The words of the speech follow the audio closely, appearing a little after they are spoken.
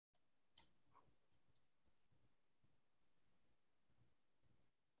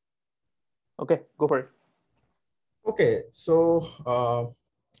Okay, go for it. Okay, so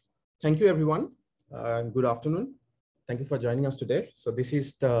thank you everyone. Good afternoon. Thank you for joining us today. So this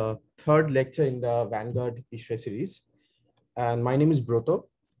is the third lecture in the Vanguard X-ray series. And my name is Brato,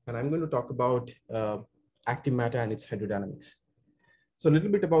 and I'm going to talk about active matter and its hydrodynamics. So a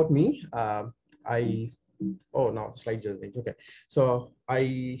little bit about me. Slide journey. Okay. So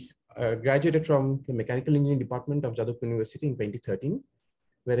I graduated from the Mechanical Engineering Department of Jadavpur University in 2013,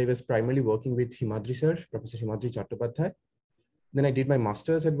 where I was primarily working with Himadri sir, Professor Himadri Chakrabarti. Then I did my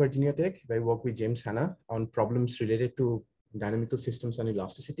master's at Virginia Tech, where I worked with James Hanna on problems related to dynamical systems and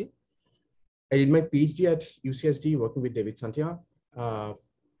elasticity. I did my PhD at UCSD, working with David Santia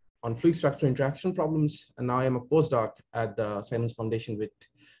on fluid structure interaction problems. And now I'm a postdoc at the Simons Foundation with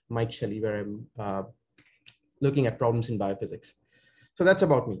Mike Shelley, where I'm looking at problems in biophysics. So that's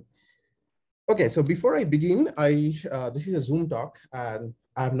about me. Okay, so before I begin, this is a Zoom talk, and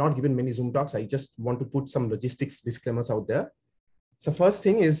I have not given many Zoom talks. I just want to put some logistics disclaimers out there. So first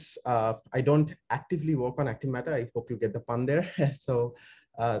thing is, I don't actively work on active matter. I hope you get the pun there. So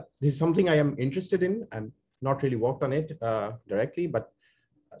this is something I am interested in. I'm not really worked on it directly, but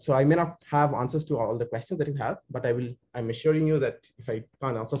so I may not have answers to all the questions that you have, but I'm assuring you that if I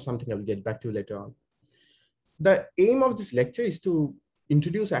can't answer something, I will get back to you later on. The aim of this lecture is to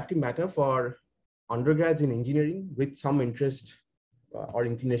introduce active matter for undergrads in engineering with some interest or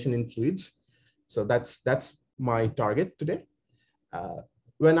inclination in fluids. So that's my target today.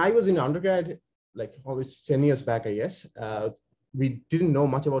 When I was in undergrad, like always 10 years back, I guess, we didn't know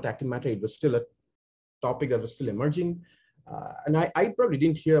much about active matter. It was still a topic that was still emerging. And I probably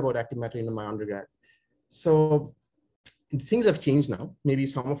didn't hear about active matter in my undergrad. So things have changed now. Maybe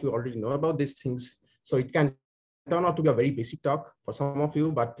some of you already know about these things. So it can turn out to be a very basic talk for some of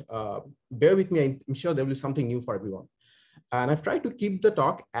you, but bear with me. I'm sure there will be something new for everyone. And I've tried to keep the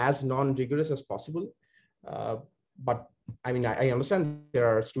talk as non-rigorous as possible. But I mean, I understand there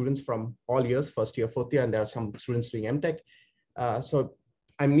are students from all years, first year, fourth year, and there are some students doing MTech. So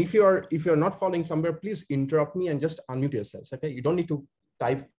I mean, if you're not following somewhere, please interrupt me and just unmute yourselves. Okay, you don't need to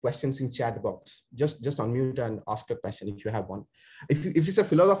type questions in chat box. Just unmute and ask a question if you have one. If it's a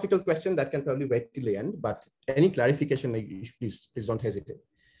philosophical question, that can probably wait till the end. But any clarification, please don't hesitate.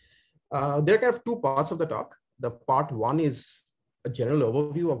 There are kind of two parts of the talk. The part one is a general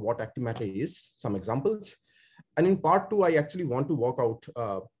overview of what active matter is, some examples. And in part two, I actually want to work out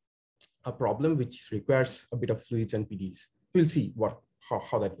a problem which requires a bit of fluids and PDs. We'll see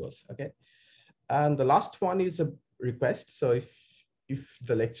how that goes, okay? And the last one is a request. So if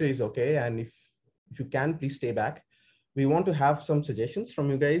the lecture is okay, and if you can, please stay back. We want to have some suggestions from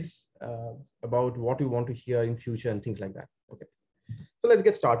you guys about what you want to hear in future and things like that, okay? So let's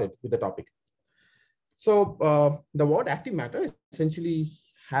get started with the topic. So the word active matter essentially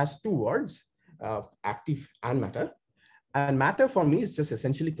has two words, active and matter. And matter for me is just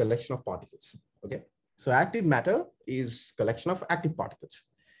essentially collection of particles, okay? So active matter is collection of active particles.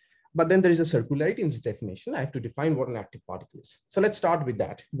 But then there is a circularity in this definition. I have to define what an active particle is. So let's start with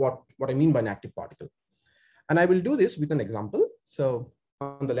that, what I mean by an active particle. And I will do this with an example. So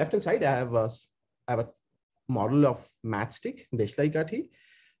on the left-hand side, I have a model of matchstick, Deshlai Kathi.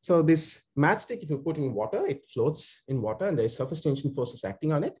 So this matchstick, if you put in water, it floats in water and there is surface tension forces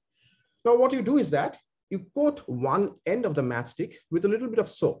acting on it. Now what you do is that you coat one end of the matchstick with a little bit of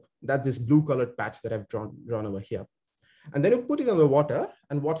soap. That's this blue colored patch that I've drawn over here. And then you put it on the water,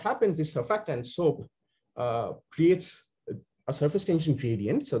 and what happens is surfactant soap creates a surface tension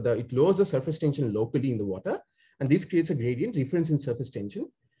gradient. So it lowers the surface tension locally in the water, and this creates a gradient difference in surface tension.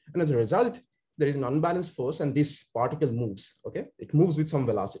 And as a result, there is an unbalanced force, and this particle moves, okay? It moves with some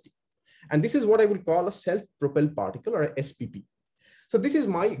velocity. And this is what I would call a self-propelled particle, or a SPP. So this is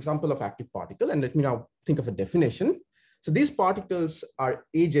my example of active particle, and let me now think of a definition. So these particles are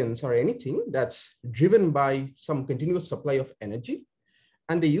agents or anything that's driven by some continuous supply of energy,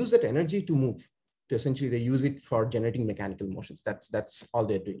 and they use that energy to move. Essentially, they use it for generating mechanical motions. That's all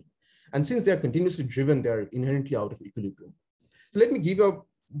they're doing. And since they're continuously driven, they're inherently out of equilibrium. So let me give you a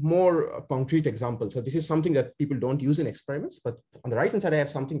more concrete example. So this is something that people don't use in experiments, but on the right-hand side, I have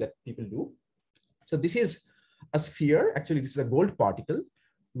something that people do. So this is a sphere. Actually, this is a gold particle,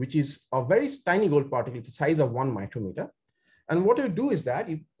 which is a very tiny gold particle. It's the size of 1 micrometer. And what you do is that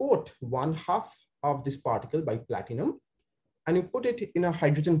you coat 1/2 of this particle by platinum, and you put it in a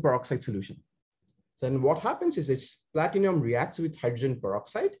hydrogen peroxide solution. So then what happens is this platinum reacts with hydrogen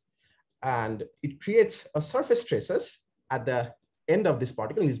peroxide, and it creates a surface stresses at the end of this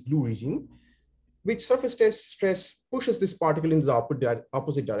particle in this blue region, which surface stress pushes this particle into the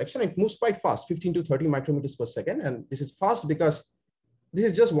opposite direction. It moves quite fast, 15 to 30 micrometers per second. And this is fast because this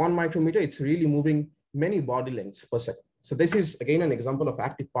is just 1 micrometer. It's really moving many body lengths per second. So this is again an example of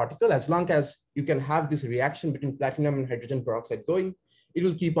active particle. As long as you can have this reaction between platinum and hydrogen peroxide going, it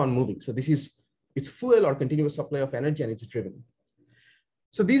will keep on moving. So this is its fuel or continuous supply of energy, and it's driven.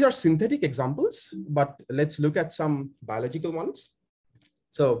 So these are synthetic examples, but let's look at some biological ones.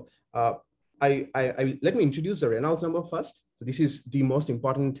 So let me introduce the Reynolds number first. So this is the most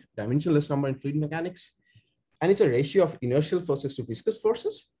important dimensionless number in fluid mechanics, and it's a ratio of inertial forces to viscous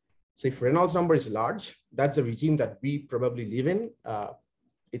forces. So if Reynolds number is large, that's the regime that we probably live in.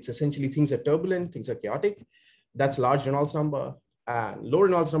 It's essentially things are turbulent, things are chaotic. That's large Reynolds number. And low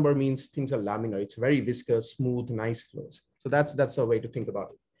Reynolds number means things are laminar. It's very viscous, smooth, nice flows. So that's a way to think about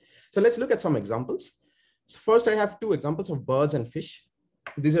it. So let's look at some examples. So first, I have 2 examples of birds and fish.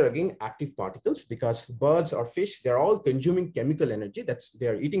 These are again active particles because birds or fish, they're all consuming chemical energy.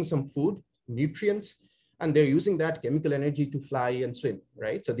 They're eating some food, nutrients, and they're using that chemical energy to fly and swim,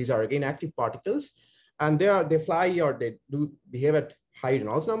 right? So these are again active particles, and they fly or they do behave at high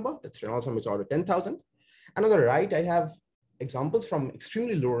Reynolds number. That's Reynolds number is order 10,000. And on the right, I have examples from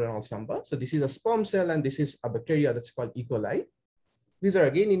extremely low Reynolds number. So this is a sperm cell, and this is a bacteria that's called E. coli. These are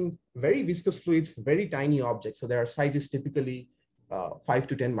again in very viscous fluids, very tiny objects. So their size is typically 5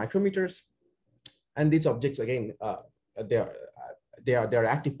 to 10 micrometers. And these objects, again, they are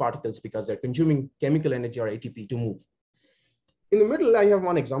active particles because they're consuming chemical energy or ATP to move. In the middle, I have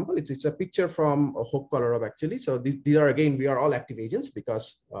one example. It's a picture from Hope, Colorado, actually. So these are, again, we are all active agents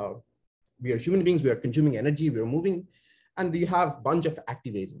because we are human beings, we are consuming energy, we are moving, and we have a bunch of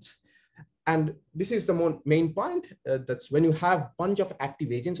active agents. And this is the main point, that's when you have a bunch of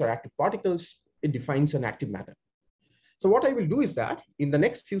active agents or active particles, it defines an active matter. So what I will do is that in the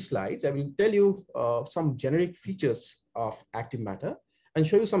next few slides, I will tell you some generic features of active matter and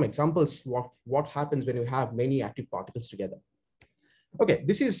show you some examples of what happens when you have many active particles together. Okay,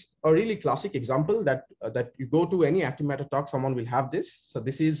 this is a really classic example that you go to any active matter talk, someone will have this. So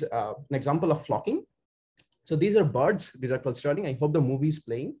this is an example of flocking. So these are birds, these are called starling. I hope the movie is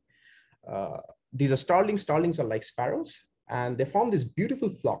playing. These are starlings. Starlings are like sparrows, and they form these beautiful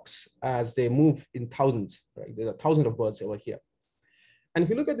flocks as they move in thousands, right? There are thousands of birds over here. And if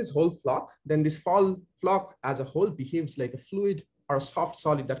you look at this whole flock, then this flock as a whole behaves like a fluid or a soft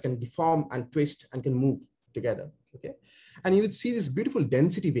solid that can deform and twist and can move together, okay? And you would see these beautiful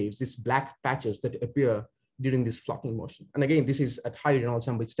density waves, these black patches that appear during this flocking motion. And again, this is at high Reynolds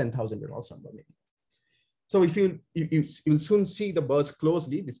number, it's 10,000 Reynolds number maybe. So if you'll soon see the birds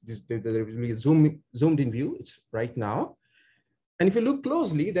closely, there will be a zoomed in view, it's right now. And if you look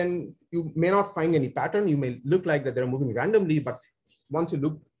closely, then you may not find any pattern. You may look like that they're moving randomly, but once you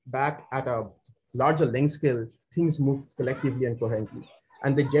look back at a larger length scale, things move collectively and coherently.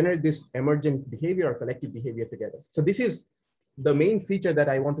 And they generate this emergent behavior or collective behavior together. So this is the main feature that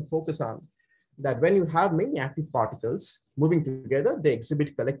I want to focus on, that when you have many active particles moving together, they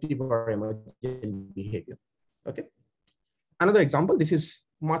exhibit collective or emergent behavior, okay? Another example, this is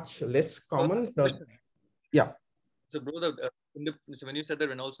much less common. So, yeah. So bro, so when you said the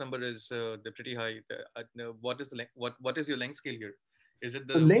Reynolds number is they're pretty high, what is the what is your length scale here? Is it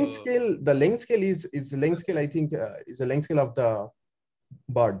the length scale? The length scale is the length scale, I think, is the length scale of the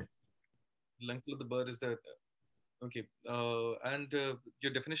bird. Length of the bird is the okay, and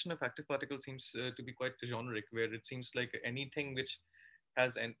your definition of active particle seems to be quite generic, where it seems like anything which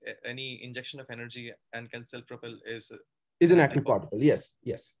has any injection of energy and can self-propel is an active particle. Yes,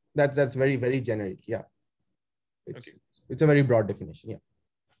 yes, that's very, very generic. Yeah, it's a very broad definition. Yeah,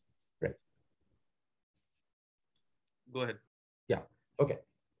 right. Go ahead. Yeah. Okay.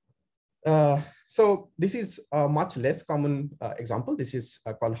 So this is a much less common example. This is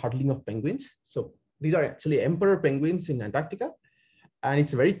called huddling of penguins. So these are actually emperor penguins in Antarctica, and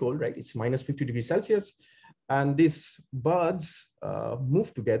it's very cold, right? It's minus 50 degrees Celsius. And these birds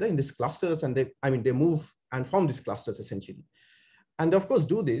move together in these clusters, and they move and form these clusters essentially. And they of course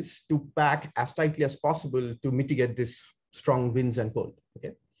do this to pack as tightly as possible to mitigate this strong winds and cold,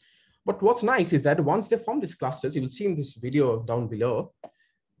 okay? But what's nice is that once they form these clusters, you will see in this video down below,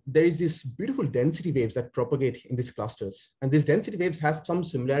 there is this beautiful density waves that propagate in these clusters. And these density waves have some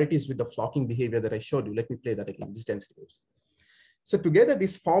similarities with the flocking behavior that I showed you. Let me play that again, these density waves. So together,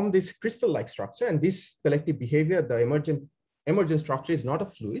 these form this crystal-like structure, and this collective behavior, the emergent structure is not a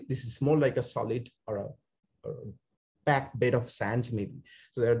fluid. This is more like a solid or a packed bed of sands maybe.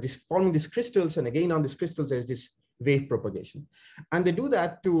 So they're forming these crystals, and again on these crystals, there's this wave propagation. And they do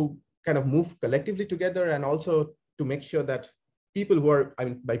that to kind of move collectively together, and also to make sure that people who are,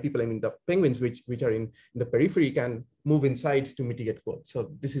 by people, I mean the penguins which are in the periphery can move inside to mitigate cold.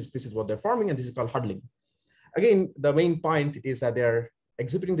 So this is what they're forming, and this is called huddling. Again, the main point is that they're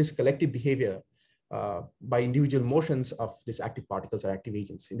exhibiting this collective behavior by individual motions of these active particles or active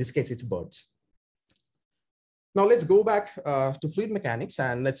agents. In this case, it's birds. Now let's go back to fluid mechanics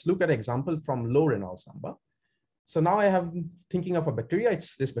and let's look at an example from low Reynolds number. So now I have thinking of a bacteria.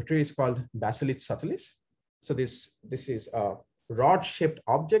 This bacteria is called Bacillus subtilis. So this is a rod-shaped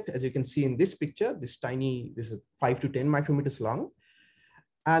object, as you can see in this picture. This is 5 to 10 micrometers long,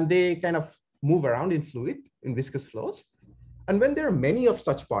 and they kind of move around in fluid in viscous flows. And when there are many of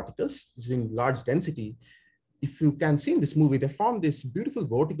such particles in large density, if you can see in this movie, they form these beautiful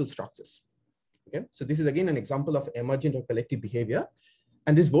vortical structures. Okay, so this is again an example of emergent or collective behavior,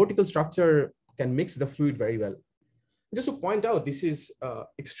 and this vortical structure can mix the fluid very well. Just to point out, this is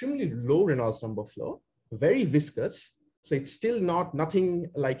extremely low Reynolds number flow, very viscous. So it's still nothing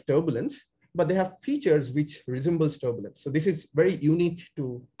like turbulence, but they have features which resembles turbulence. So this is very unique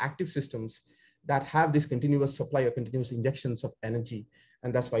to active systems that have this continuous supply or continuous injections of energy.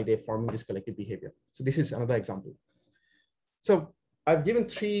 And that's why they're forming this collective behavior. So this is another example. So I've given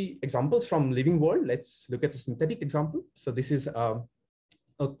 3 examples from living world. Let's look at a synthetic example. So this is a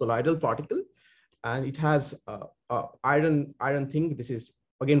colloidal particle, and it has iron thing. This is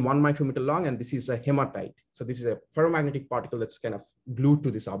again 1 micrometer long, and this is a hematite. So this is a ferromagnetic particle that's kind of glued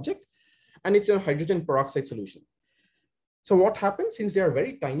to this object, and it's a hydrogen peroxide solution. So what happens, since they are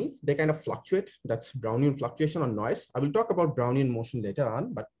very tiny, they kind of fluctuate. That's Brownian fluctuation or noise. I will talk about Brownian motion later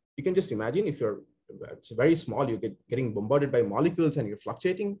on, but you can just imagine if it's very small, you're getting bombarded by molecules and you're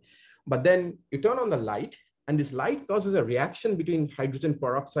fluctuating, but then you turn on the light, and this light causes a reaction between hydrogen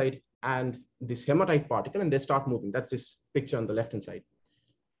peroxide and this hematite particle, and they start moving. That's this picture on the left-hand side.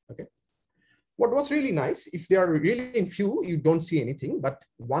 Okay. What's really nice, if they are really in few, you don't see anything, but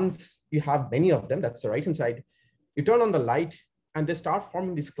once you have many of them, that's the right-hand side, you turn on the light and they start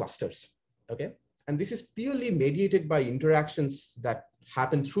forming these clusters. Okay. And this is purely mediated by interactions that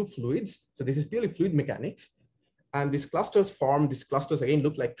happen through fluids. So this is purely fluid mechanics. And these clusters again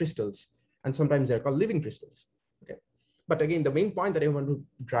look like crystals, and sometimes they're called living crystals. Okay. But again, the main point that I want to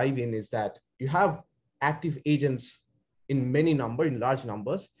drive in is that you have active agents in large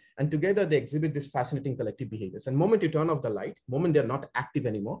numbers, and together they exhibit this fascinating collective behaviors. And the moment you turn off the light, the moment they're not active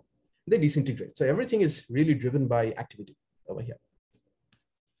anymore, they disintegrate. So everything is really driven by activity over here.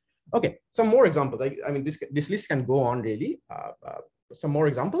 Okay, some more examples. I mean, this list can go on really. Some more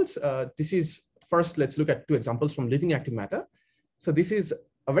examples. First, let's look at 2 examples from living active matter. So this is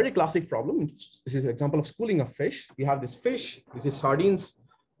a very classic problem. This is an example of schooling of fish. We have this fish, this is sardines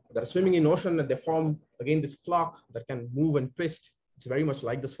that are swimming in ocean, and they form, again, this flock that can move and twist. It's very much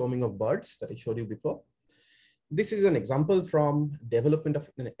like the swarming of birds that I showed you before. This is an example from development of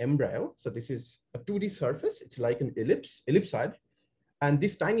an embryo. So this is a 2D surface. It's like an ellipsoid. And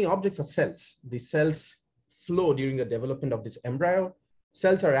these tiny objects are cells. These cells flow during the development of this embryo.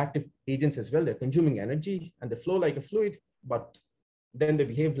 Cells are active agents as well. They're consuming energy and they flow like a fluid, but then they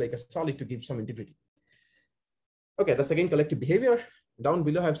behave like a solid to give some integrity. Okay, that's again collective behavior. Down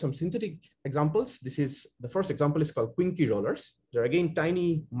below I have some synthetic examples. The first example is called Quincke rollers. They're again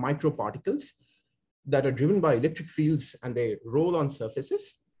tiny microparticles that are driven by electric fields, and they roll on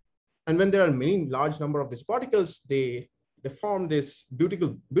surfaces. And when there are many large number of these particles, they form this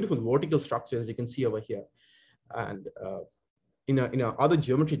beautiful vertical structure, as you can see over here. And in a other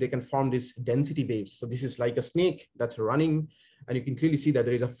geometry, they can form these density waves. So this is like a snake that's running, and you can clearly see that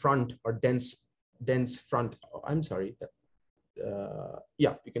there is a front or dense front. Oh, I'm sorry.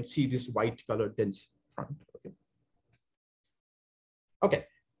 Yeah, you can see this white colored dense front. Okay.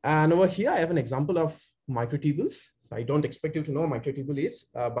 And over here, I have an example of microtubules. So I don't expect you to know what microtubule is,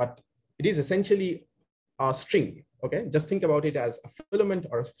 but it is essentially a string. Okay, just think about it as a filament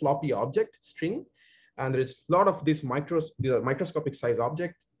or a floppy object string. And there is a lot of this microscopic size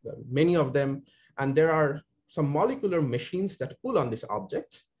object, many of them. And there are some molecular machines that pull on these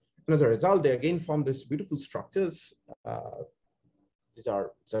objects. And as a result, they again form these beautiful structures. These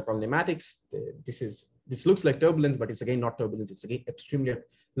are called nematics. This looks like turbulence, but it's again not turbulence. It's again extremely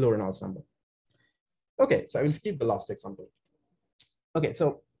low Reynolds number. Okay, so I will skip the last example. Okay,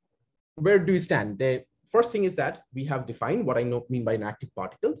 so where do we stand? The first thing is that we have defined what I mean by an active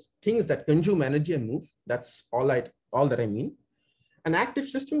particle, things that consume energy and move. That's all that I mean. An active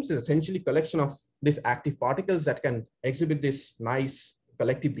system is essentially a collection of these active particles that can exhibit this nice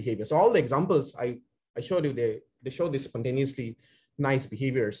collective behavior. So all the examples I showed you, they show this spontaneously nice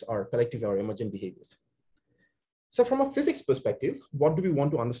behaviors or collective or emergent behaviors. So from a physics perspective, what do we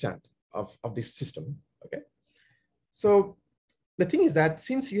want to understand of this system? Okay, so the thing is that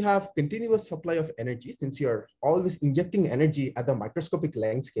since you have continuous supply of energy, since you're always injecting energy at the microscopic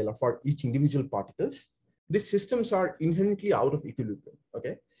length scale or for each individual particles, these systems are inherently out of equilibrium,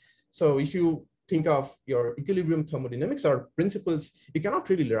 okay? So if you think of your equilibrium thermodynamics or principles, you cannot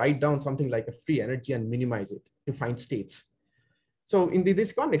really write down something like a free energy and minimize it to find states. So in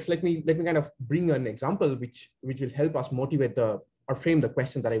this context, let me kind of bring an example which will help us motivate or frame the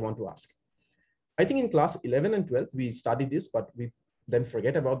question that I want to ask. I think in class 11 and 12, we studied this, but we then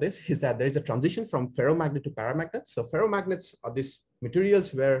forget about this, is that there is a transition from ferromagnet to paramagnets. So ferromagnets are these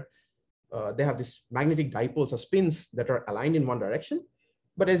materials where they have these magnetic dipoles or spins that are aligned in one direction.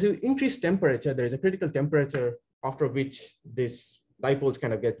 But as you increase temperature, there is a critical temperature after which these dipoles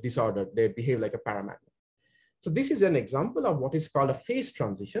kind of get disordered. They behave like a paramagnet. So this is an example of what is called a phase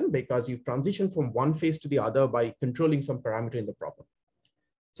transition, because you transition from one phase to the other by controlling some parameter in the problem.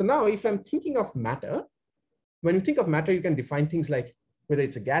 So now if I'm thinking of matter, when you think of matter, you can define things like whether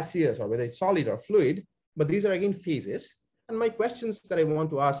it's a gaseous or whether it's solid or fluid, but these are again phases. And my questions that I want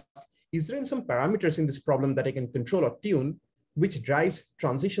to ask, is there some parameters in this problem that I can control or tune, which drives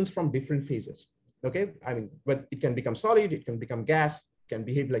transitions from different phases? Okay, I mean, but it can become solid, it can become gas, it can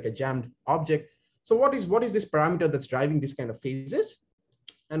behave like a jammed object. So what is this parameter that's driving this kind of phases?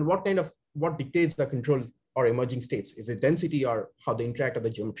 And what dictates the control or emerging states? Is it density or how they interact or the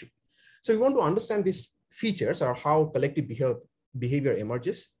geometry? So we want to understand these features or how collective behavior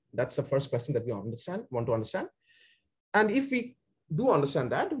emerges. That's the first question that we want to understand. And if we do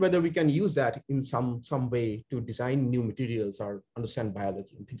understand that, whether we can use that in some way to design new materials or understand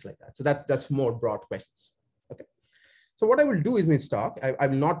biology and things like that. So that's more broad questions. Okay. So what I will do is in this talk, I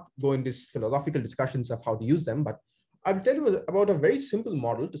will not go in these philosophical discussions of how to use them, but I will tell you about a very simple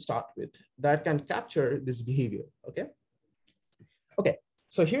model to start with that can capture this behavior. Okay. Okay.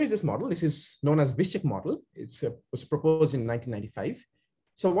 So here is this model. This is known as Vishchek model. It was proposed in 1995.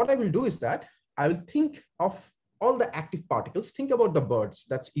 So what I will do is that I will think of all the active particles. Think about the birds.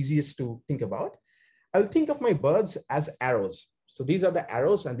 That's easiest to think about. I will think of my birds as arrows. So these are the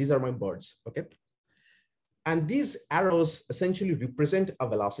arrows and these are my birds. Okay. And these arrows essentially represent a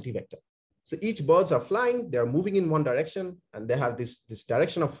velocity vector. So each birds are flying, they're moving in one direction, and they have this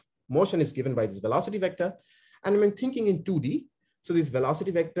direction of motion is given by this velocity vector. And when thinking in 2D, so this velocity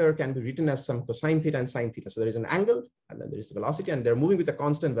vector can be written as some cosine theta and sine theta. So there is an angle, and then there is a velocity, and they're moving with a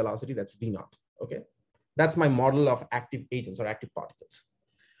constant velocity, that's V naught. Okay, that's my model of active agents or active particles.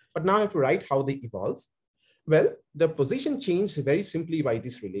 But now I have to write how they evolve. Well, the position changed very simply by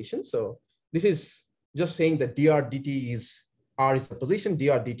this relation. So this is just saying that dr dt is r is the position,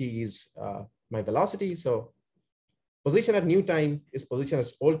 dr dt is my velocity. So position at new time is position at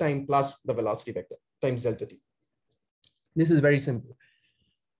old time plus the velocity vector times delta t. This is very simple.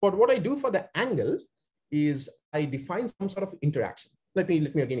 But what I do for the angle is I define some sort of interaction. Let me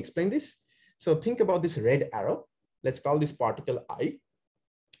again explain this. So think about this red arrow. Let's call this particle I.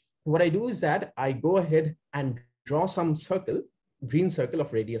 What I do is that I go ahead and draw some circle, green circle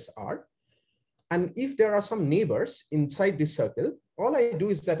of radius r. And if there are some neighbors inside this circle, all I do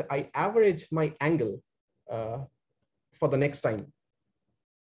is that I average my angle for the next time.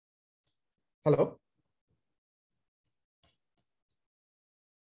 Hello?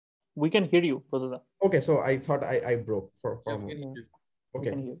 We can hear you, Pradula. Okay, so I thought I broke for a moment.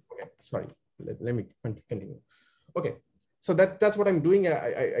 Okay, sorry. Let me continue. Okay, so that's what I'm doing.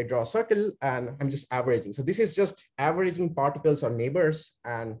 I draw a circle and I'm just averaging. So this is just averaging particles or neighbors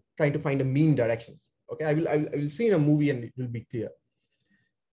and trying to find a mean direction. Okay, I will see in a movie and it will be clear.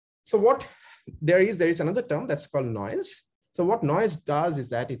 So what there is another term that's called noise. So what noise does is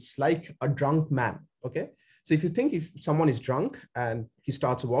that it's like a drunk man. Okay, so if you think if someone is drunk and he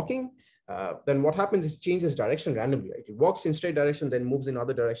starts walking, then what happens is changes direction randomly. Right? He walks in straight direction, then moves in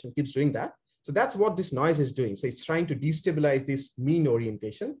other direction, keeps doing that. So that's what this noise is doing. So it's trying to destabilize this mean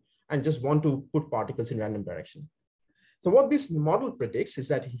orientation and just want to put particles in random direction. So what this model predicts is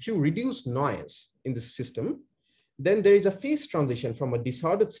that if you reduce noise in the system, then there is a phase transition from a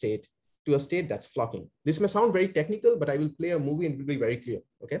disordered state to a state that's flocking. This may sound very technical, but I will play a movie and it will be very clear.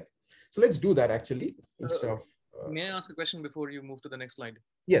 Okay, so let's do that actually. Instead of, may I ask a question before you move to the next slide?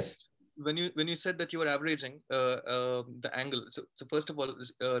 Yes. When you said that you were averaging the angle, so first of all,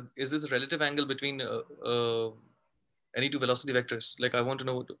 is this a relative angle between any two velocity vectors? Like I want to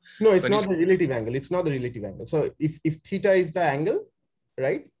know. No, it's not the relative angle. It's not the relative angle. So if theta is the angle,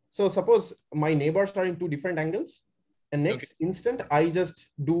 right? So suppose my neighbors are in two different angles, and next instant I just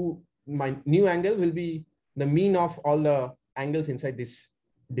do my new angle will be the mean of all the angles inside this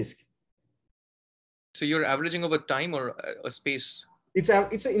disk. So you're averaging over time or a space? It's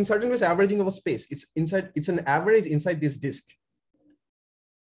in certain ways averaging over space. It's an average inside this disk.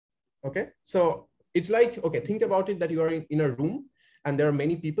 Okay, so it's like, okay, think about it that you are in a room and there are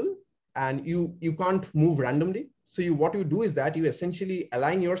many people and you can't move randomly. So what you do is that you essentially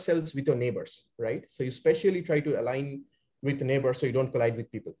align yourselves with your neighbors, right? So you specially try to align with neighbors so you don't collide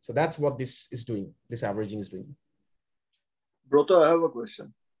with people. So that's what this is doing. This averaging is doing. Brato, I have a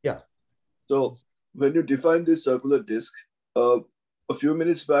question. Yeah. So when you define this circular disk, a few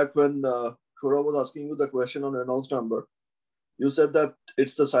minutes back when Shura was asking you the question on Reynolds number, you said that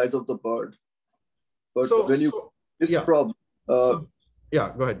it's the size of the bird. But when you this problem,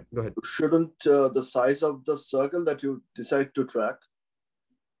 yeah, go ahead. Shouldn't the size of the circle that you decide to track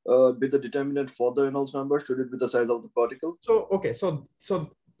be the determinant for the Reynolds number? Should it be the size of the particle? So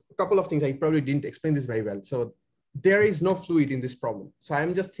a couple of things. I probably didn't explain this very well. So there is no fluid in this problem. So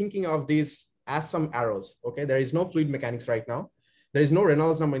I'm just thinking of these as some arrows. Okay, there is no fluid mechanics right now. There is no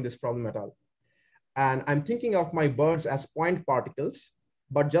Reynolds number in this problem at all. And I'm thinking of my birds as point particles,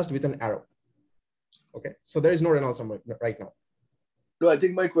 but just with an arrow. Okay, so there is no Reynolds number right now. No, I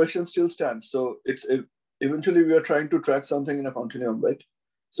think my question still stands. So it's eventually we are trying to track something in a continuum, right?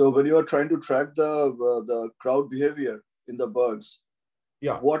 So when you are trying to track the crowd behavior in the birds,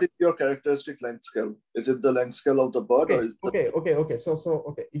 yeah, what is your characteristic length scale? Is it the length scale of the bird, or is okay.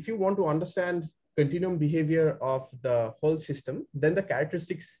 So if you want to understand continuum behavior of the whole system, then the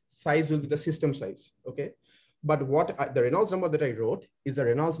characteristics size will be the system size. Okay, but the Reynolds number that I wrote is a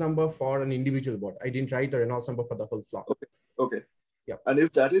Reynolds number for an individual bird. I didn't write the Reynolds number for the whole flock. Okay. Yeah. And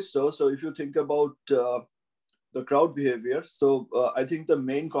if that is so if you think about the crowd behavior, so I think the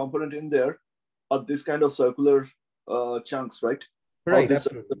main component in there are this kind of circular chunks, right? Right. How these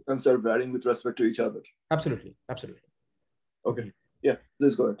chunks are varying with respect to each other. Absolutely. Okay. Yeah,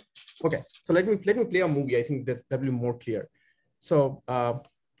 please go ahead. Okay, so let me play a movie. I think that will be more clear. So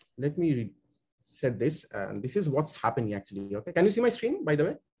let me set this, and this is what's happening actually. Okay, can you see my screen, by the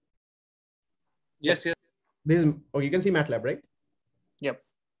way? Yes. This is, oh, you can see MATLAB, right? Yep.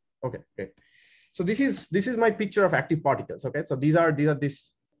 Okay, great. So this is my picture of active particles. Okay, so these are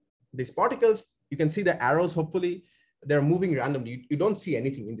these particles. You can see the arrows. Hopefully, they're moving randomly. You don't see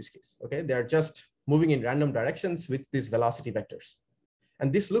anything in this case. Okay, they're just moving in random directions with these velocity vectors.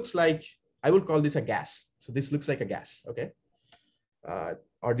 And this looks like, I would call this a gas. So this looks like a gas, okay?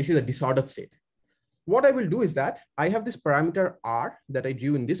 Or this is a disordered state. What I will do is that I have this parameter R that I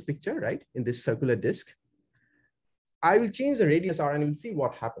drew in this picture, right? In this circular disk. I will change the radius R and we'll see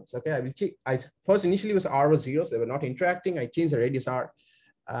what happens, okay? I will change, first initially R was 0, so they were not interacting. I changed the radius R.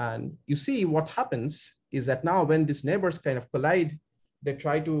 And you see what happens is that now when these neighbors kind of collide, they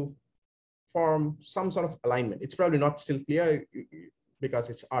try to form some sort of alignment. It's probably not still clear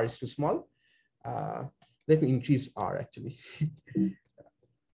because R is too small. Let me increase R actually.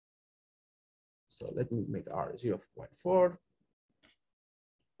 So let me make R 0.4.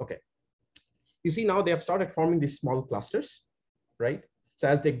 Okay. You see now they have started forming these small clusters, right? So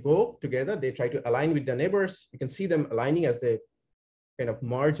as they go together, they try to align with the neighbors. You can see them aligning as they kind of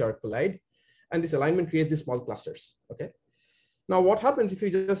merge or collide. And this alignment creates these small clusters, okay? Now what happens if you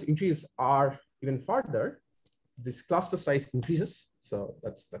just increase R even further? This cluster size increases. So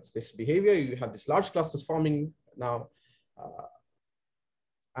that's this behavior. You have these large clusters forming now.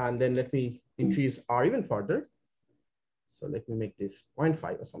 And then let me increase R even further. So let me make this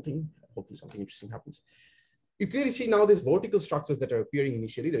 0.5 or something. Hopefully something interesting happens. You clearly see now these vertical structures that are appearing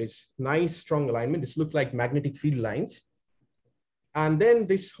initially. There is nice, strong alignment. This looks like magnetic field lines. And then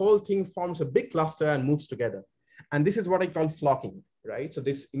this whole thing forms a big cluster and moves together. And this is what I call flocking, right? So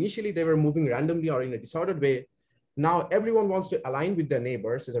this initially they were moving randomly or in a disordered way. Now everyone wants to align with their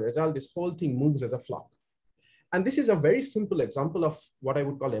neighbors. As a result, this whole thing moves as a flock. And this is a very simple example of what I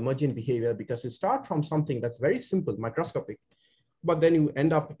would call emergent behavior, because you start from something that's very simple, microscopic, but then you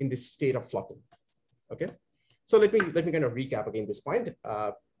end up in this state of flocking. Okay, so let me kind of recap again this point.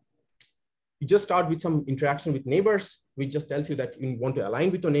 You just start with some interaction with neighbors, which just tells you that you want to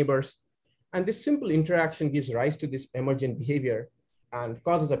align with your neighbors. And this simple interaction gives rise to this emergent behavior and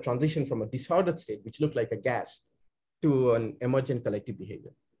causes a transition from a disordered state, which looked like a gas, to an emergent collective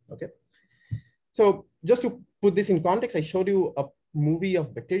behavior, okay? So just to put this in context, I showed you a movie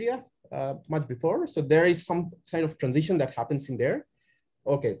of bacteria much before. So there is some kind of transition that happens in there.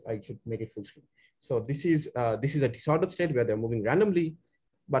 Okay, I should make it full screen. So this is a disordered state where they're moving randomly,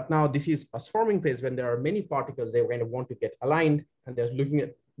 but now this is a swarming phase when there are many particles they kind of want to get aligned, and they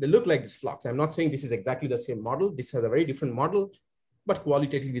look like these flocks. I'm not saying this is exactly the same model. This has a very different model, but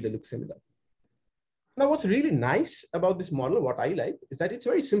qualitatively they look similar. Now, what's really nice about this model, what I like, is that it's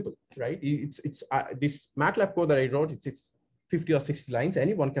very simple, right? It's this MATLAB code that I wrote, it's 50 or 60 lines.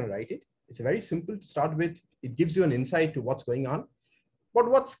 Anyone can write it. It's very simple to start with. It gives you an insight to what's going on. But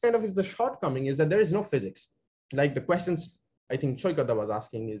what's kind of is the shortcoming is that there is no physics. Like the questions I think Choikada was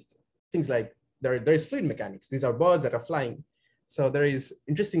asking is, things like there is fluid mechanics. These are birds that are flying. So there is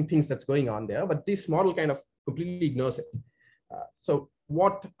interesting things that's going on there, but this model kind of completely ignores it. So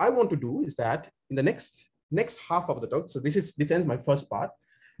what I want to do is that in the next half of the talk, so this ends my first part.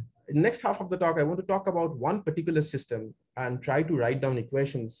 In the next half of the talk, I want to talk about one particular system and try to write down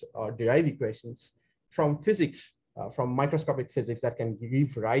equations or derive equations from physics, from microscopic physics that can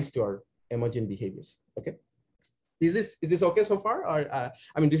give rise to our emergent behaviors. Okay, is this okay so far? Or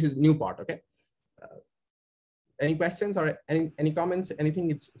I mean, this is new part. Okay. Any questions or any comments? Anything?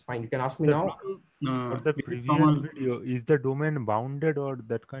 It's fine. You can ask me now. For the previous video, is the domain bounded or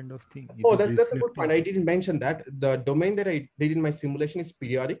that kind of thing? Oh, that's a good point. I didn't mention that. The domain that I did in my simulation is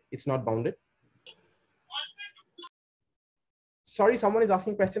periodic. It's not bounded. Sorry, someone is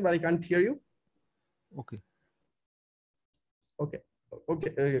asking a question, but I can't hear you. Okay. Okay.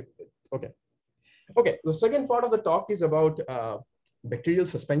 The second part of the talk is about bacterial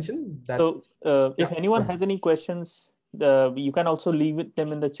suspension. If anyone has any questions, you can also leave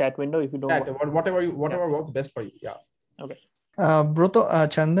them in the chat window if you don't want. Whatever works best for you. Yeah. Okay. Brato,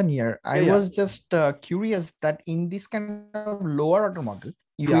 Chandan here. I was just curious that in this kind of lower order model,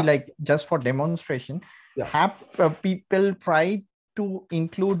 like just for demonstration, have people tried to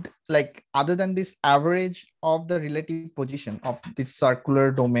include, like, other than this average of the relative position of this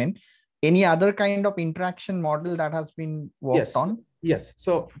circular domain, any other kind of interaction model that has been worked on? Yes.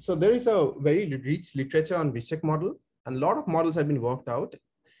 So there is a very rich literature on Vishek model, and a lot of models have been worked out.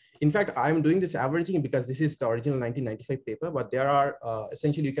 In fact, I'm doing this averaging because this is the original 1995 paper, but there are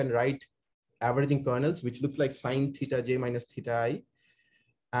essentially you can write averaging kernels, which looks like sine theta j minus theta I.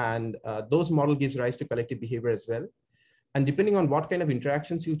 And those model gives rise to collective behavior as well. And depending on what kind of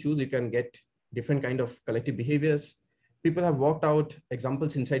interactions you choose, you can get different kind of collective behaviors. People have worked out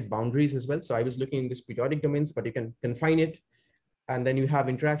examples inside boundaries as well. So I was looking in these periodic domains, but you can confine it. And then you have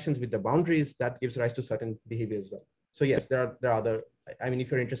interactions with the boundaries that gives rise to certain behavior as well. So yes, there are other, I mean,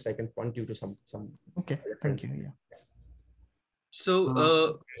 if you're interested, I can point you to some. Okay, thank you. Yeah.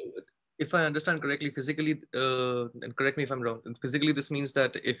 So if I understand correctly, physically, and correct me if I'm wrong, physically this means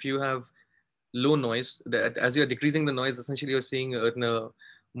that if you have low noise, that as you're decreasing the noise, essentially you're seeing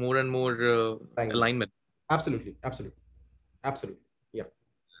more and more alignment. Absolutely. Yeah.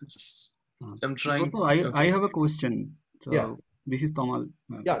 I'm trying. I have a question. So this is Tamal.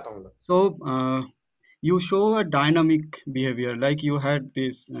 Tamal. So you show a dynamic behavior, like you had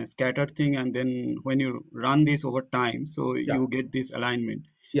this scattered thing, and then when you run this over time, so you get this alignment.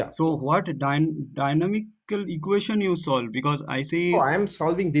 Yeah. So what dynamical equation you solve? Because I see. Oh, I am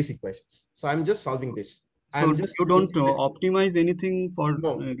solving these equations. So I'm just solving this. So you don't optimize anything for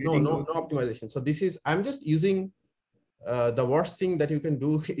no optimization. So this is, I'm just using the worst thing that you can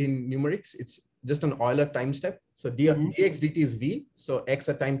do in numerics. It's just an Euler time step. So dx dt is v. So x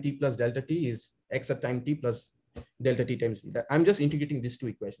at time t plus delta t is x at time t plus delta t times v. I'm just integrating these two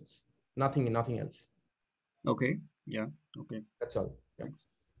equations. Nothing else. Okay. Yeah. Okay. That's all. Thanks.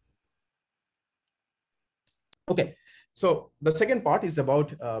 Okay. So the second part is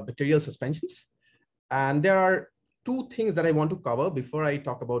about bacterial suspensions. And there are two things that I want to cover before I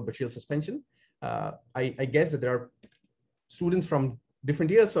talk about bacterial suspension. I guess that there are students from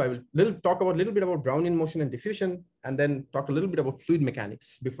different years, so I will talk about a little bit about Brownian motion and diffusion, and then talk a little bit about fluid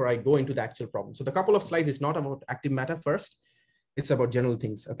mechanics before I go into the actual problem. So the couple of slides is not about active matter first, it's about general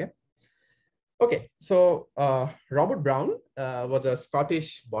things, okay? Okay, so Robert Brown was a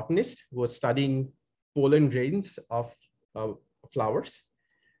Scottish botanist who was studying pollen grains of flowers.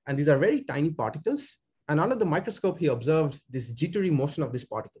 And these are very tiny particles. And under the microscope, he observed this jittery motion of these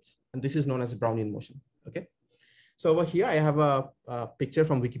particles. And this is known as Brownian motion, okay? So over here, I have a picture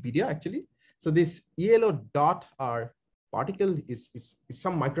from Wikipedia, actually. So this yellow dot or particle is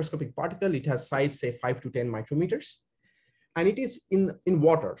some microscopic particle. It has size, say, 5 to 10 micrometers. And it is in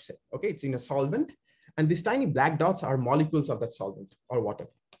water, say, okay? It's in a solvent. And these tiny black dots are molecules of that solvent or water.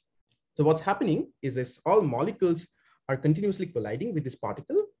 So what's happening is this, all molecules are continuously colliding with this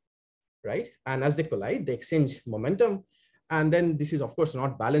particle, right? And as they collide, they exchange momentum. And then this is, of course,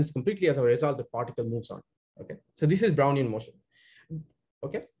 not balanced completely. As a result, the particle moves on. Okay, so this is Brownian motion.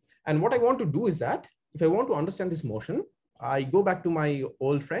 Okay, and what I want to do is that if I want to understand this motion, I go back to my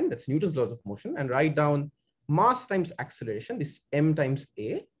old friend, that's Newton's laws of motion, and write down mass times acceleration. This m times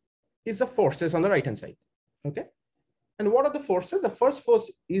a is the forces on the right hand side. Okay, and what are the forces? The first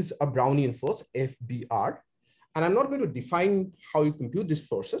force is a Brownian force, FBr, and I'm not going to define how you compute these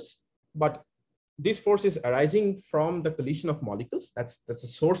forces, but this force is arising from the collision of molecules. That's the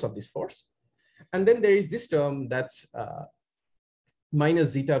source of this force. And then there is this term that's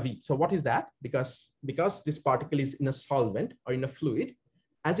minus zeta v. So what is that? Because this particle is in a solvent or in a fluid,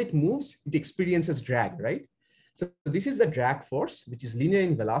 as it moves, it experiences drag, right? So this is the drag force, which is linear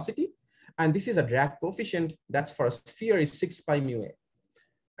in velocity. And this is a drag coefficient that's for a sphere is 6 pi mu a.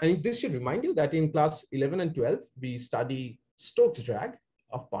 And this should remind you that in class 11 and 12, we study Stokes drag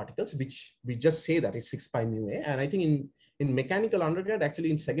of particles, which we just say that is 6 pi mu a. And I think in mechanical undergrad,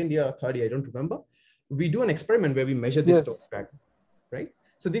 actually in second year or third year, I don't remember, we do an experiment where we measure this Stokes drag, right?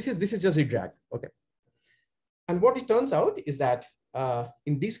 So this is just a drag, okay. And what it turns out is that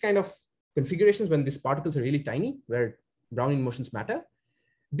in these kind of configurations, when these particles are really tiny, where Brownian motions matter,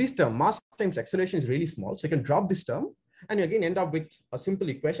 this term, mass times acceleration, is really small. So you can drop this term, and you again end up with a simple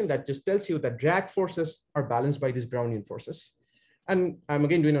equation that just tells you that drag forces are balanced by these Brownian forces. And I'm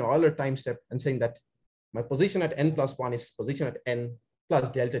again doing an Euler time step and saying that my position at n plus 1 is position at n plus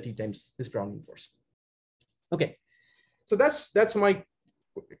delta t times this Brownian force. Okay, so that's my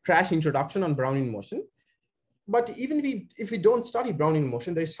crash introduction on Brownian motion. But even if we don't study Brownian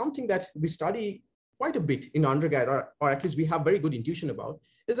motion, there is something that we study quite a bit in undergrad, or at least we have very good intuition about,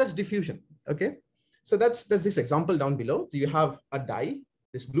 is that's diffusion, okay? So that's this example down below. So you have a dye,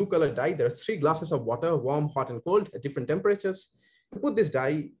 this blue colored dye. There are 3 glasses of water, warm, hot, and cold at different temperatures. You put this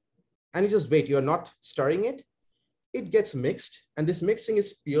dye and you just wait. You're not stirring it. It gets mixed, and this mixing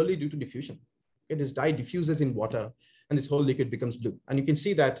is purely due to diffusion. Okay, this dye diffuses in water, and this whole liquid becomes blue. And you can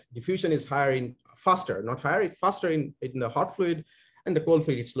see that diffusion is higher in faster, not higher, it's faster in the hot fluid, and the cold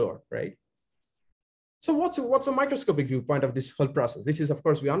fluid is slower, right? So what's a microscopic viewpoint of this whole process? This is, of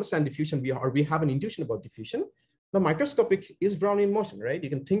course, we understand diffusion, we have an intuition about diffusion. The microscopic is Brownian motion, right? You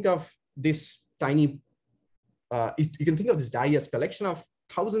can think of this tiny, you can think of this dye as collection of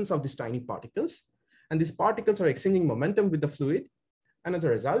thousands of these tiny particles, and these particles are exchanging momentum with the fluid, and as a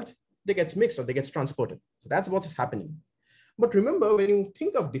result, they get mixed or they get transported. So that's what is happening. But remember, when you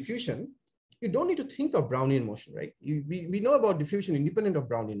think of diffusion, you don't need to think of Brownian motion, right? We know about diffusion independent of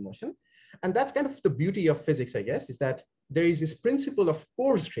Brownian motion. And that's kind of the beauty of physics, I guess, is that there is this principle of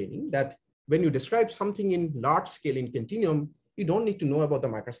coarse-graining, that when you describe something in large scale in continuum, you don't need to know about the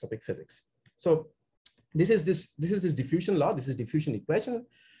microscopic physics. So this is this diffusion law, this is diffusion equation.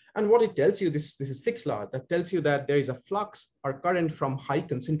 And what it tells you, this is Fick's law, that tells you that there is a flux or current from high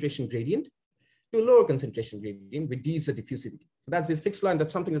concentration gradient to lower concentration gradient, with D is the diffusivity. So that's this Fick's law, and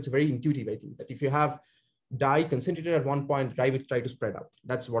that's something that's very intuitive, I think, that if you have dye concentrated at one point, dye will try to spread out.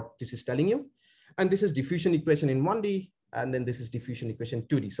 That's what this is telling you. And this is diffusion equation in 1D, and then this is diffusion equation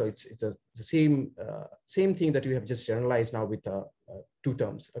 2D. So it's the same thing that we have just generalized now with 2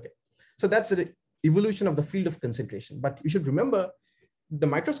 terms. Okay, so that's the evolution of the field of concentration. But you should remember, the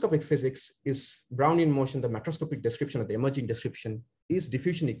microscopic physics is Brownian motion. The macroscopic description, or the emerging description, is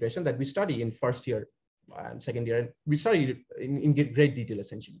diffusion equation that we study in first year and second year, and we study it in great detail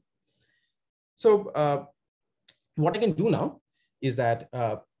essentially. So what I can do now is that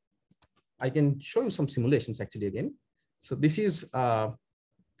I can show you some simulations actually again. So this is a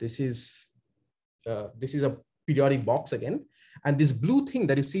periodic box again, and this blue thing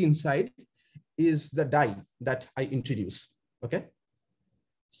that you see inside is the dye that I introduce. Okay.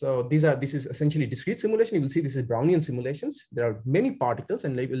 So this is essentially discrete simulation. You will see this is Brownian simulations. There are many particles,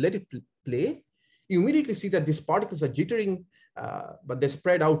 and let it play. You immediately see that these particles are jittering, but they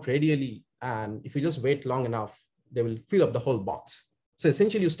spread out radially. And if you just wait long enough, they will fill up the whole box. So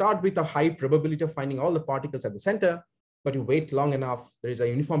essentially, you start with a high probability of finding all the particles at the center, but you wait long enough, there is a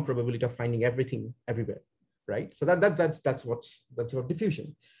uniform probability of finding everything everywhere, right? So that's what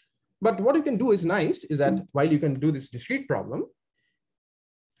diffusion. But what you can do is nice, is that while you can do this discrete problem,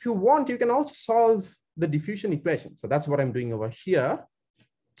 if you want, you can also solve the diffusion equation. So that's what I'm doing over here.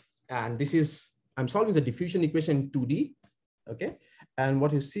 And I'm solving the diffusion equation in 2D, okay? And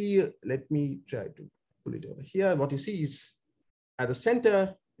what you see, let me try to pull it over here. What you see is at the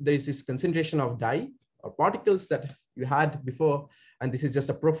center, there is this concentration of dye or particles that you had before. And this is just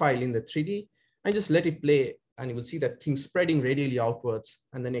a profile in the 3D. And just let it play, and you will see that things spreading radially outwards.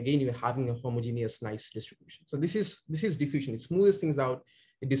 And then again, you're having a homogeneous, nice distribution. So this is diffusion. It smooths things out.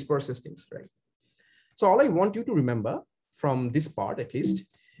 It disperses things, right? So all I want you to remember from this part, at least,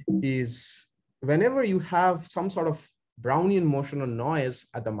 is whenever you have some sort of Brownian motion or noise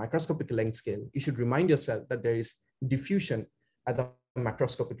at the microscopic length scale, you should remind yourself that there is diffusion at the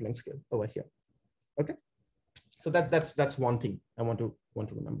macroscopic length scale over here. Okay, so that's one thing I want to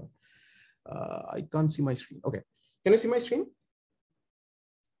remember. I can't see my screen. Okay, can you see my screen?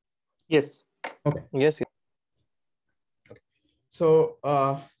 Yes. Okay. Yes. Okay. So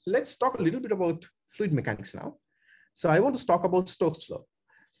let's talk a little bit about fluid mechanics now. So I want to talk about Stokes law.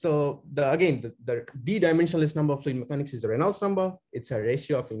 So the d-dimensionless number of fluid mechanics is the Reynolds number. It's a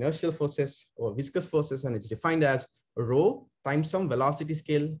ratio of inertial forces or viscous forces, and it's defined as rho times some velocity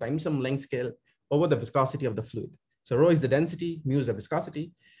scale times some length scale over the viscosity of the fluid. So rho is the density, mu is the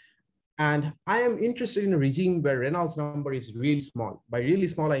viscosity. And I am interested in a regime where Reynolds number is really small. By really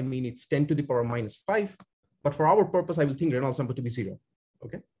small, I mean it's 10 to the power minus 5. But for our purpose, I will think Reynolds number to be 0.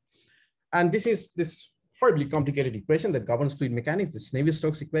 Okay. And this is this horribly complicated equation that governs fluid mechanics, this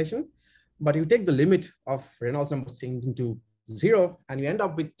Navier-Stokes equation. But you take the limit of Reynolds number changing to 0, and you end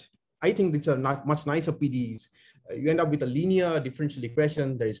up with, I think it's a much nicer PDEs. You end up with a linear differential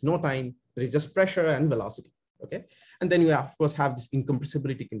equation. There is no time. There is just pressure and velocity. Okay. And then you, of course, have this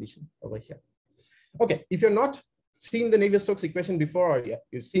incompressibility condition over here. Okay. If you're not seen the Navier-Stokes equation before, or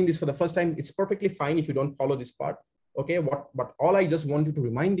you've seen this for the first time, it's perfectly fine if you don't follow this part. Okay. But all I just wanted to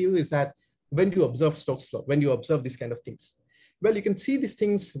remind you is that when you observe Stokes law, when you observe these kind of things, well, you can see these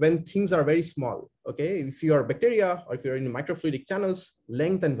things when things are very small. Okay. If you are bacteria or if you're in microfluidic channels,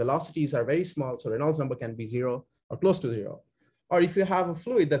 length and velocities are very small. So Reynolds number can be 0 or close to 0. Or if you have a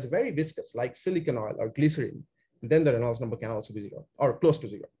fluid that's very viscous, like silicon oil or glycerin, then the Reynolds number can also be 0 or close to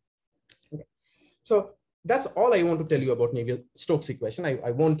 0. Okay. So that's all I want to tell you about Navier-Stokes equation.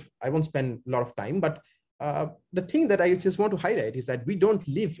 I won't spend a lot of time, but the thing that I just want to highlight is that we don't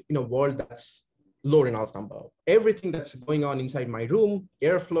live in a world that's low Reynolds number. Everything that's going on inside my room,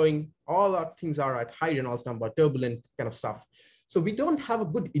 air flowing, all our things are at high Reynolds number, turbulent kind of stuff. So we don't have a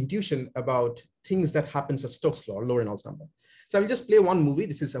good intuition about things that happens at Stokes law or low Reynolds number. So I will just play one movie.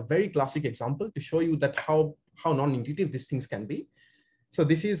 This is a very classic example to show you that how non-intuitive these things can be. So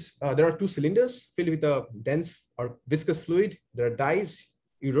this is, there are two cylinders filled with a dense or viscous fluid. There are dies.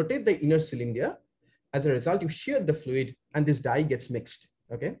 You rotate the inner cylinder. As a result, you shear the fluid and this dye gets mixed,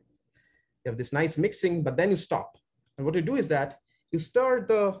 okay? You have this nice mixing, but then you stop. And what you do is that you stir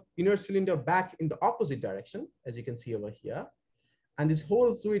the inner cylinder back in the opposite direction, as you can see over here. And this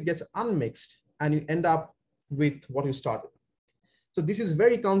whole fluid gets unmixed and you end up with what you started. So this is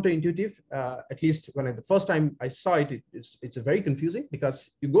very counterintuitive. At least when the first time I saw it, it's very confusing because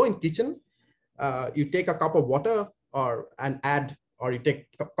you go in kitchen, you take a cup of water or you take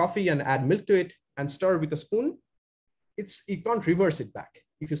coffee and add milk to it and stir with a spoon. You can't reverse it back.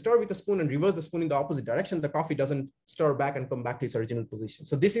 If you stir with a spoon and reverse the spoon in the opposite direction, the coffee doesn't stir back and come back to its original position.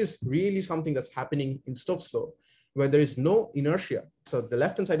 So this is really something that's happening in Stokes law, where there is no inertia. So the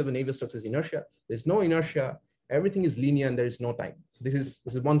left-hand side of the Navier-Stokes is inertia. There's no inertia. Everything is linear and there is no time. So this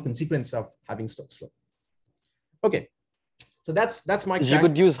is one consequence of having Stokes law. Okay, so that's my. You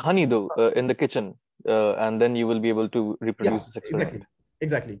could use honey though in the kitchen, and then you will be able to reproduce this experiment.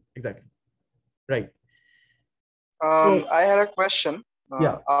 Exactly. Right. So, I had a question.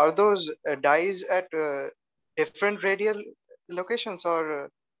 Yeah. Are those dyes at different radial locations or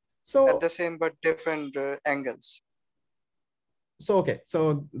at the same but different angles? So, okay,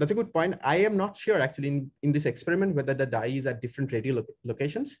 so that's a good point. I am not sure actually in this experiment whether the dye is at different radial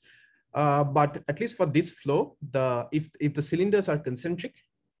locations, but at least for this flow, if the cylinders are concentric,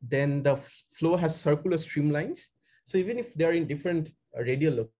 then the flow has circular streamlines. So even if they're in different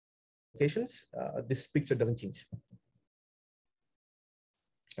radial locations, this picture doesn't change.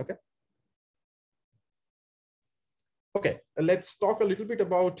 Okay. Okay, let's talk a little bit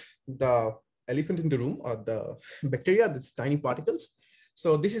about the elephant in the room, or the bacteria, these tiny particles.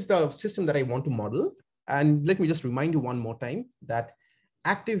 So this is the system that I want to model. And let me just remind you one more time that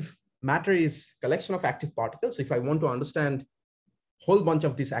active matter is collection of active particles. If I want to understand a whole bunch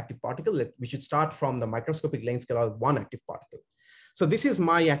of these active particles, we should start from the microscopic length scale of one active particle. So this is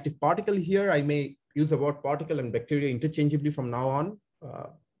my active particle here. I may use the word particle and bacteria interchangeably from now on.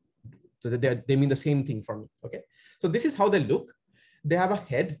 So that they mean the same thing for me, okay? So this is how they look. They have a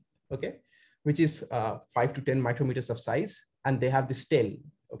head, okay, which is 5 to 10 micrometers of size, and they have this tail,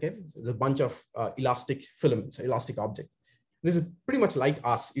 okay? So a bunch of elastic filaments, elastic object. This is pretty much like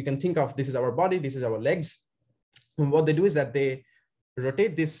us. You can think of this is our body, this is our legs. And what they do is that they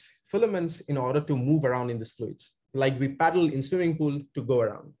rotate these filaments in order to move around in these fluids. Like we paddle in swimming pool to go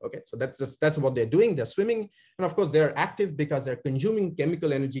around. Okay, so that's what they're doing. They're swimming, and of course they're active because they're consuming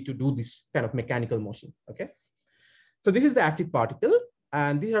chemical energy to do this kind of mechanical motion. Okay, so this is the active particle,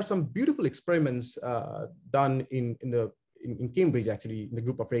 and these are some beautiful experiments done in Cambridge, actually, in the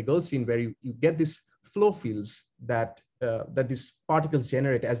group of Ray Goldstein, where you get these flow fields that these particles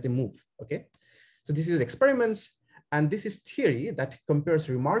generate as they move. Okay, so this is experiments. And this is theory that compares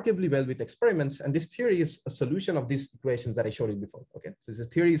remarkably well with experiments. And this theory is a solution of these equations that I showed you before. Okay, so this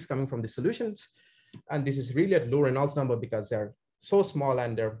theory is coming from the solutions. And this is really at low Reynolds number because they're so small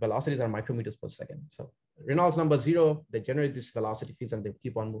and their velocities are micrometers per second. So Reynolds number 0, they generate these velocity fields and they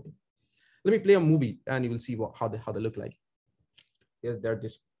keep on moving. Let me play a movie and you will see how they look like. There are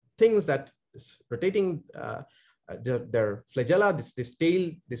these things that is rotating. their flagella, this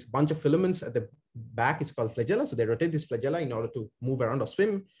tail, this bunch of filaments at the back is called flagella. So they rotate this flagella in order to move around or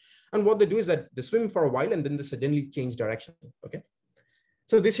swim. And what they do is that they swim for a while and then they suddenly change direction, okay?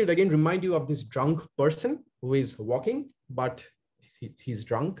 So this should again remind you of this drunk person who is walking, but he's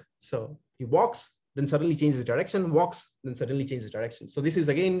drunk. So he walks, then suddenly changes direction, walks, then suddenly changes direction. So this is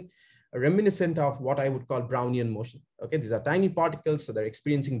again reminiscent of what I would call Brownian motion. Okay, these are tiny particles, so they're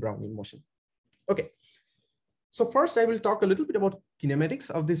experiencing Brownian motion. Okay, so first I will talk a little bit about kinematics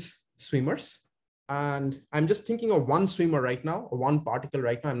of these swimmers. And I'm just thinking of one swimmer right now, or one particle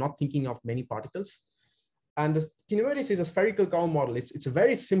right now. I'm not thinking of many particles. And the kinematics is a spherical curve model. It's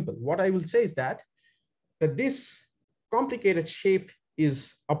very simple. What I will say is that this complicated shape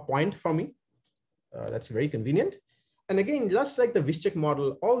is a point for me. That's very convenient. And again, just like the Wyszek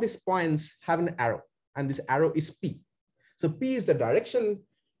model, all these points have an arrow, and this arrow is P. So P is the direction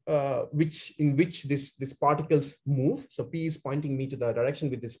in which these particles move. So P is pointing me to the direction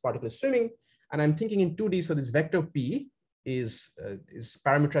with this particle is swimming. And I'm thinking in 2D, so this vector P is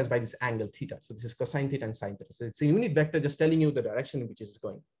parameterized by this angle theta. So this is cosine theta and sine theta. So it's a unit vector just telling you the direction in which it is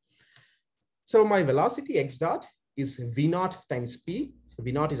going. So my velocity x dot is v naught times P. So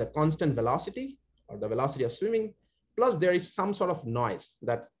v naught is a constant velocity, or the velocity of swimming, plus there is some sort of noise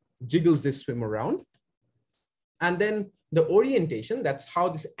that jiggles this swim around. And then the orientation, that's how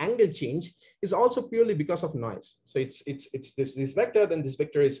this angle change, is also purely because of noise. So it's this vector, then this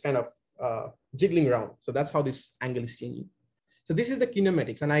vector is kind of jiggling around. So that's how this angle is changing. So this is the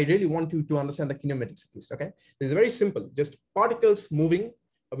kinematics, and I really want you to understand the kinematics at least, okay? It's very simple, just particles moving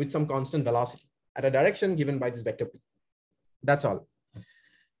with some constant velocity at a direction given by this vector P. That's all.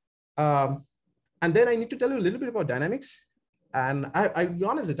 And then I need to tell you a little bit about dynamics. And I'll be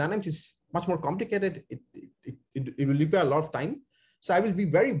honest, the dynamics is much more complicated. It will require a lot of time. So I will be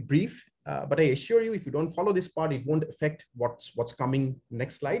very brief, but I assure you, if you don't follow this part, it won't affect what's coming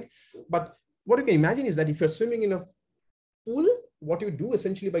next slide. But what you can imagine is that if you're swimming in a pool, what you do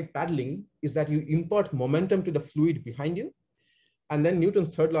essentially by paddling is that you impart momentum to the fluid behind you. And then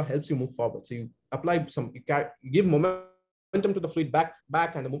Newton's third law helps you move forward. So you apply you give momentum to the fluid back,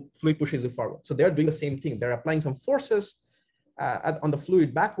 and the fluid pushes you forward. So they're doing the same thing. They're applying some forces on the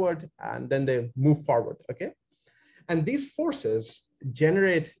fluid backward, and then they move forward, okay? And these forces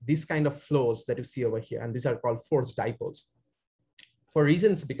generate these kind of flows that you see over here, and these are called force dipoles. For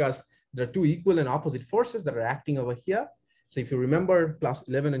reasons, because there are two equal and opposite forces that are acting over here. So if you remember class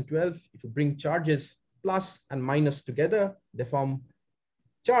 11 and 12, if you bring charges plus and minus together, they form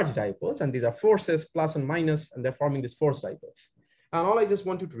charge dipoles, and these are forces plus and minus, and they're forming these force dipoles. And all I just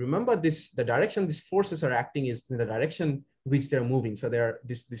want you to remember the direction these forces are acting is in the direction which they're moving. So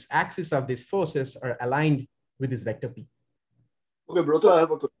this axis of these forces are aligned with this vector P. Okay, Brato, I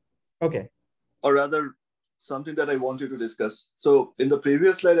have a question. Okay. Or rather, something that I want you to discuss. So in the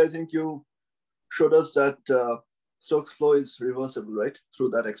previous slide, I think you showed us that Stokes flow is reversible, right? Through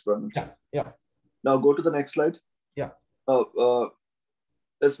that experiment. Yeah. Now go to the next slide. Yeah.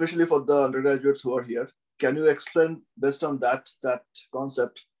 Especially for the undergraduates who are here, can you explain based on that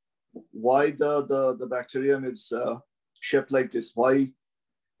concept why the bacterium is shaped like this? Why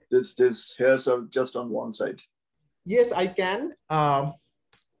these hairs are just on one side? Yes, I can.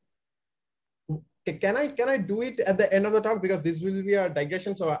 Can I do it at the end of the talk, because this will be a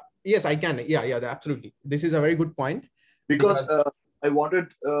digression? So yes, I can. Yeah, absolutely. This is a very good point. Because I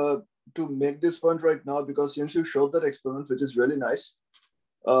wanted to make this point right now, because since you showed that experiment, which is really nice,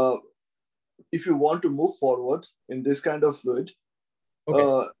 if you want to move forward in this kind of fluid,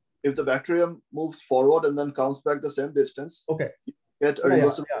 okay, if the bacterium moves forward and then comes back the same distance, okay, you get a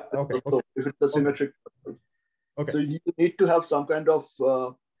reversible. Okay. If it's a symmetric. Okay. So you need to have some kind of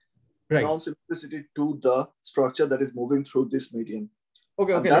non-symmetricity to the structure that is moving through this medium.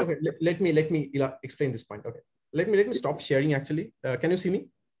 Okay. Let me explain this point. Okay. Let me stop sharing actually. Can you see me?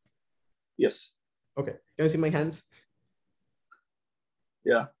 Yes. Okay. Can you see my hands?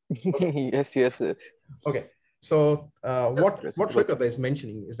 Yeah. Okay. Yes. Okay. So what Rekata is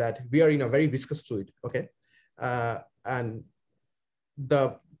mentioning is that we are in a very viscous fluid. Okay. And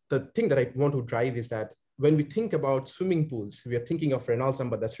the thing that I want to drive is that when we think about swimming pools, we are thinking of Reynolds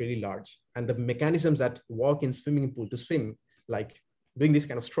number that's really large. And the mechanisms that work in swimming pool to swim, like doing these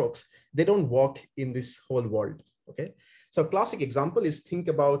kind of strokes, they don't work in this whole world. Okay. So a classic example is think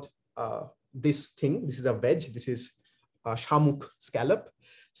about this thing. This is a wedge. This is a Shamuk scallop.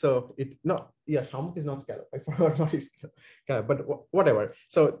 So Shamuk is not scallop. I forgot what is scallop, but whatever.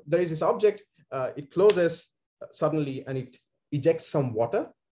 So there is this object, it closes suddenly and it ejects some water.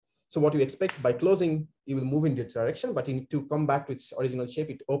 So what you expect by closing, it will move in this direction, but to come back to its original shape,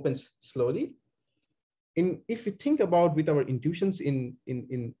 it opens slowly. if you think about with our intuitions in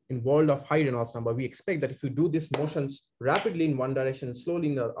world of high Reynolds number, we expect that if you do these motions rapidly in one direction, slowly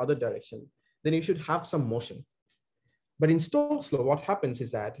in the other direction, then you should have some motion. But in Stokes law, what happens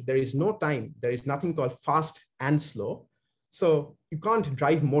is that there is no time. There is nothing called fast and slow. So you can't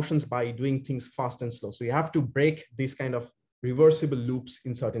drive motions by doing things fast and slow. So you have to break these kind of reversible loops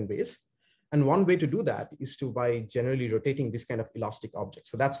in certain ways. And one way to do that is by generally rotating this kind of elastic object.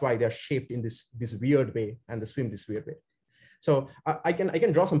 So that's why they're shaped in this weird way and they swim this weird way. So I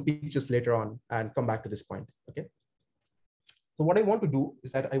can draw some pictures later on and come back to this point, okay? So what I want to do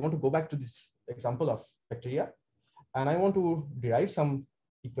is that I want to go back to this example of bacteria and I want to derive some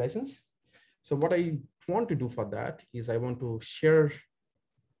equations. So what I want to do for that is I want to share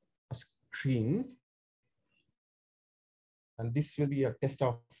a screen. And this will be a test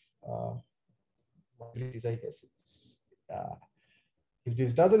of I guess if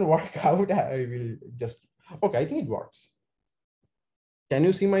this doesn't work out, I will just, okay, I think it works. Can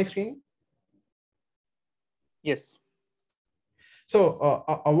you see my screen? Yes. So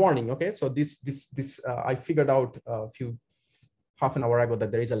a warning, okay? So I figured out half an hour ago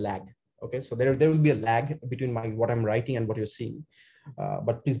that there is a lag, okay? So there will be a lag between what I'm writing and what you're seeing,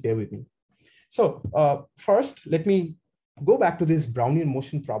 but please bear with me. So first, let me go back to this Brownian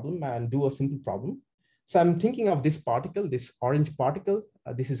motion problem and do a simple problem. So I'm thinking of this particle, this orange particle.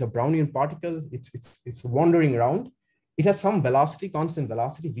 This is a Brownian particle. It's wandering around. It has some velocity, constant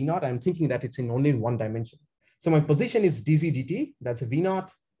velocity, V naught. I'm thinking that it's in only one dimension. So my position is dz dt. That's a V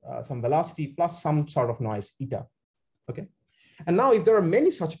naught, some velocity plus some sort of noise, eta. Okay. And now if there are many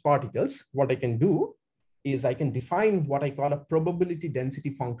such particles, what I can do is I can define what I call a probability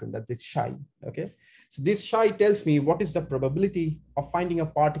density function, that is psi, okay? So this psi tells me what is the probability of finding a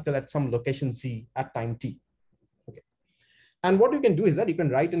particle at some location Z at time t, okay? And what you can do is that you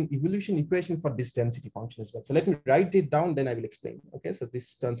can write an evolution equation for this density function as well. So let me write it down, then I will explain, okay? So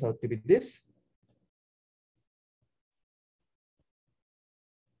this turns out to be this.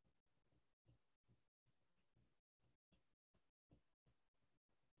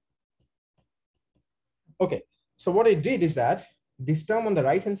 Okay, so what I did is that this term on the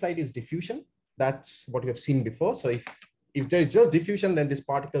right-hand side is diffusion. That's what you have seen before. So if there is just diffusion, then this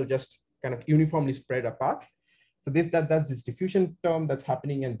particle just kind of uniformly spread apart. So that's this diffusion term that's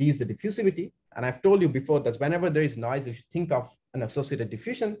happening, and D is the diffusivity. And I've told you before that whenever there is noise, you should think of an associated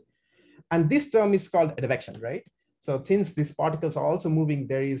diffusion. And this term is called advection, right? So since these particles are also moving,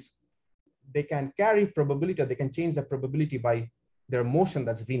 they can carry probability, or they can change the probability by their motion,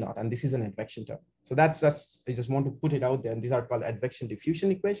 that's V naught, and this is an advection term. So that's I just want to put it out there, and these are called advection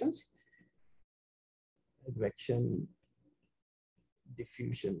diffusion equations. Advection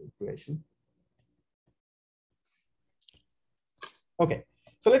diffusion equation. Okay,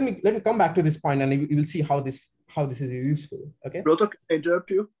 so let me come back to this point, and you will see how this is useful. Okay. Brato, can I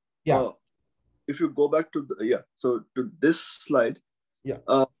interrupt you? Yeah. If you go back to so to this slide. Yeah.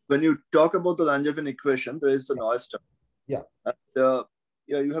 When you talk about the Langevin equation, there is the noise term. Yeah. And,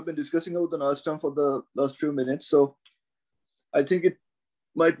 you have been discussing about the noise term for the last few minutes. So I think it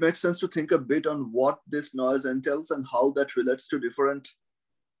might make sense to think a bit on what this noise entails and how that relates to different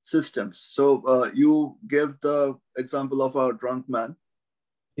systems. So you gave the example of a drunk man.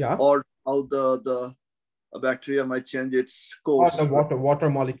 Yeah. Or how the bacteria might change its course. Or the water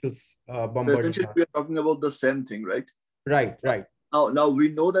molecules bombarded. Essentially, we are talking about the same thing, right? Right. Now we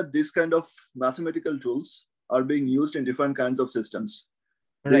know that this kind of mathematical tools are being used in different kinds of systems.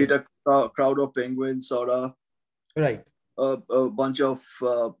 Right. Be it a crowd of penguins or a bunch of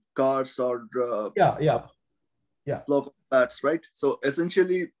cars or flock of bats, right? So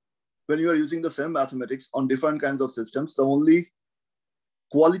essentially, when you are using the same mathematics on different kinds of systems, the only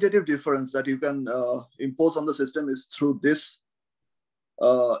qualitative difference that you can impose on the system is through this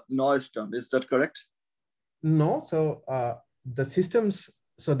noise term. Is that correct? No. So the systems,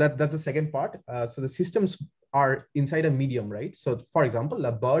 so that's the second part. So the systems are inside a medium, right? So for example,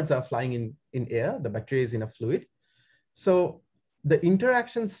 the birds are flying in air, the bacteria is in a fluid. So the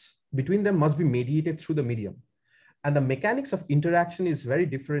interactions between them must be mediated through the medium. And the mechanics of interaction is very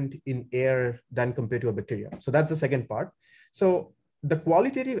different in air than compared to a bacteria. So that's the second part. So the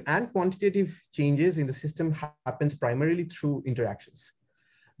qualitative and quantitative changes in the system happens primarily through interactions.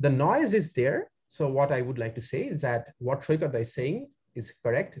 The noise is there. So what I would like to say is that what Shoykata is saying is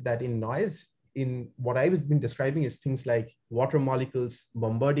correct, that in noise, in what I've been describing is things like water molecules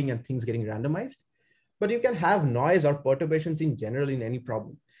bombarding and things getting randomized. But you can have noise or perturbations in general in any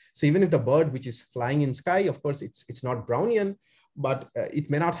problem. So even if the bird which is flying in sky, of course, it's not Brownian, but it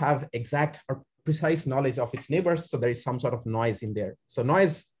may not have exact or precise knowledge of its neighbors. So there is some sort of noise in there. So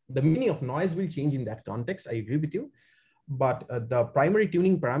noise The meaning of noise will change in that context. I agree with you. But the primary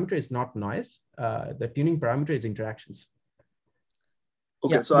tuning parameter is not noise. The tuning parameter is interactions.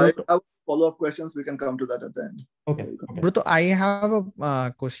 Okay, Yeah, so I have follow-up questions. We can come to that at the end. Okay. Brato, I have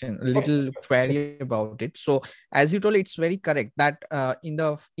a question, a little query about it. So as you told, it's very correct that in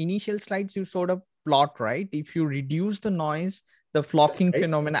the initial slides, you sort of plot, right? If you reduce the noise, the flocking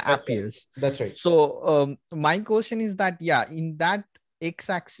phenomena appears. That's right. So my question is that, yeah, in that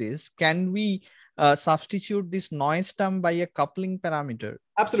x-axis, can we substitute this noise term by a coupling parameter?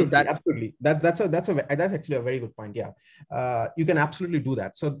 Absolutely, so that, absolutely. That's actually a very good point. Yeah, you can absolutely do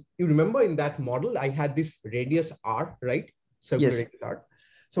that. So you remember in that model, I had this radius r, right? Circular radius r.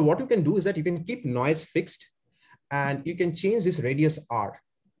 So what you can do is that you can keep noise fixed, and you can change this radius r.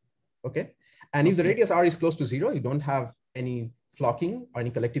 Okay, and if the radius r is close to 0, you don't have any flocking or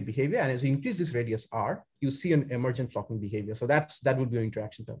any collective behavior. And as you increase this radius r, you see an emergent flocking behavior. So that would be your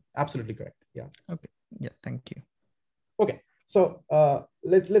interaction term. Absolutely correct. Yeah. Okay. Yeah. Thank you. Okay. So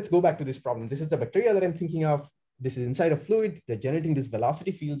let's go back to this problem. This is the bacteria that I'm thinking of. This is inside a fluid. They're generating these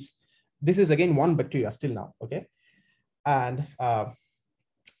velocity fields. This is again one bacteria still now. Okay. And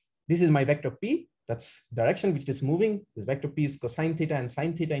this is my vector P. That's direction which is moving. This vector P is cosine theta and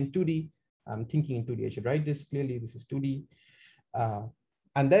sine theta in 2D. I'm thinking in 2D. I should write this clearly. This is 2D.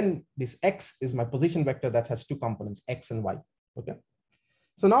 And then this X is my position vector that has two components, X and Y. Okay.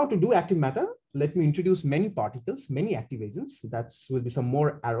 So now to do active matter, let me introduce many particles, many active agents. That will be some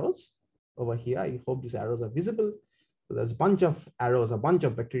more arrows over here. I hope these arrows are visible. So there's a bunch of arrows, a bunch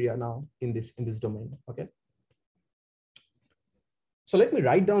of bacteria now in this domain. Okay. So let me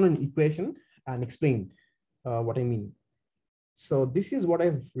write down an equation and explain what I mean. So this is what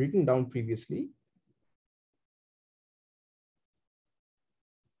I've written down previously.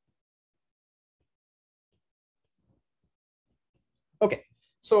 Okay,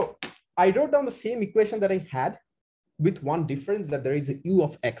 so I wrote down the same equation that I had with one difference, that there is a u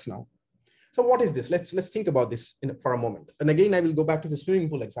of x now. So what is this? Let's think about this for a moment. And again, I will go back to the swimming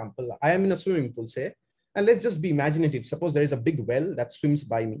pool example. I am in a swimming pool, say, and let's just be imaginative. Suppose there is a big well that swims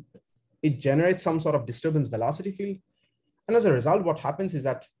by me. It generates some sort of disturbance velocity field. And as a result, what happens is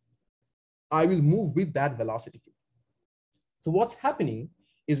that I will move with that velocity field. So what's happening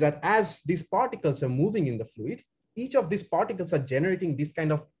is that as these particles are moving in the fluid, each of these particles are generating this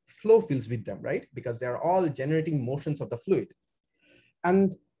kind of flow fields with them, right? Because they're all generating motions of the fluid.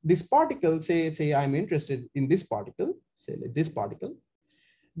 And this particle, say I'm interested in this particle, say like this particle,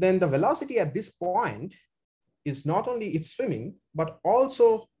 then the velocity at this point is not only it's swimming, but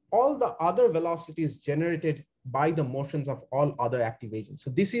also all the other velocities generated by the motions of all other active agents. So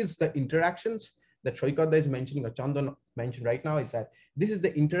this is the interactions that Shoikada is mentioning, or Chandan mentioned right now, is that this is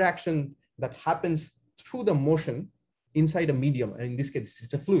the interaction that happens through the motion inside a medium, and in this case,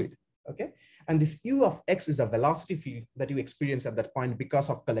 it's a fluid, okay? And this u of x is a velocity field that you experience at that point because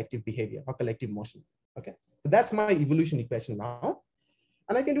of collective behavior or collective motion, okay? So that's my evolution equation now.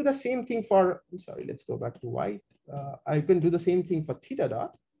 And I can do the same thing for, I'm sorry, let's go back to white. I can do the same thing for theta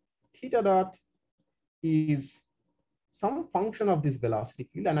dot. Theta dot is some function of this velocity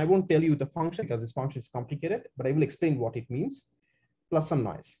field, and I won't tell you the function because this function is complicated, but I will explain what it means, plus some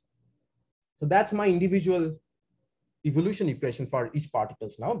noise. So that's my individual evolution equation for each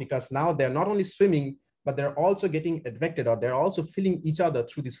particles now, because now they're not only swimming, but they're also getting advected, or they're also filling each other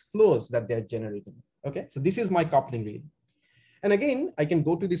through these flows that they're generating. Okay, so this is my coupling really. And again, I can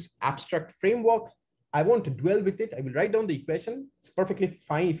go to this abstract framework. I won't dwell with it. I will write down the equation. It's perfectly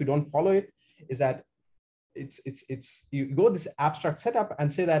fine if you don't follow it. Is that you go this abstract setup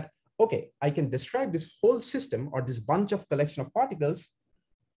and say that, okay, I can describe this whole system or this bunch of collection of particles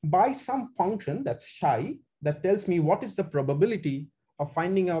by some function that's psi that tells me what is the probability of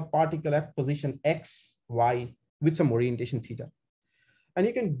finding a particle at position x, y with some orientation theta. And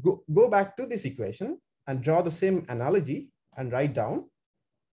you can go back to this equation and draw the same analogy and write down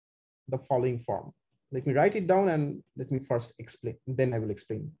the following form. Let me write it down and let me first explain, then I will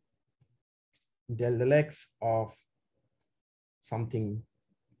explain. Del x of something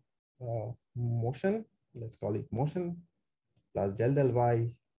motion, let's call it motion, plus del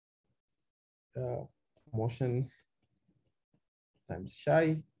y motion times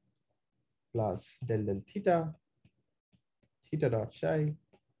psi plus del theta, theta dot psi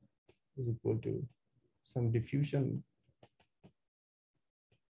is equal to some diffusion.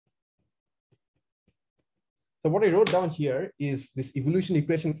 So what I wrote down here is this evolution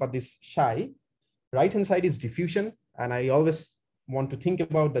equation for this psi. Right hand side is diffusion. And I always want to think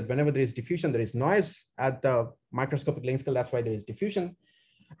about that whenever there is diffusion, there is noise at the microscopic length scale. That's why there is diffusion.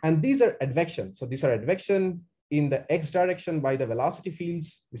 And these are advection. So these are advection. in the x direction by the velocity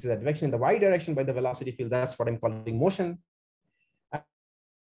fields. This is advection in the y direction by the velocity field. That's what I'm calling motion.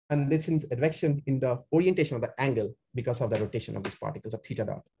 And this is advection in the orientation of the angle because of the rotation of these particles of theta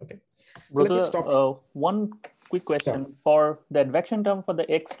dot. Okay. So let me stop. One quick question. For the advection term for the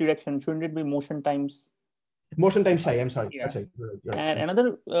x direction, shouldn't it be motion times? Motion times psi, I'm sorry. Yeah. That's right. You're right. And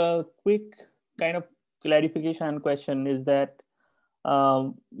another quick kind of clarification and question is that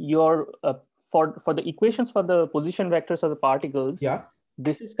for the equations for the position vectors of the particles, yeah,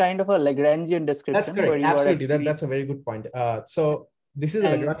 this is kind of a Lagrangian description. That's correct. Where you Absolutely. actually... That's a very good point. So this is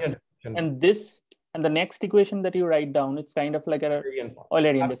a Lagrangian description. And the next equation that you write down, it's kind of like a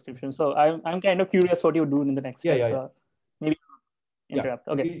Eulerian description. So I'm kind of curious what you do in the next step. So maybe interrupt.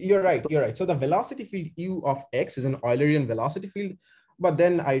 Okay. You're right. You're right. So the velocity field u of x is an Eulerian velocity field, but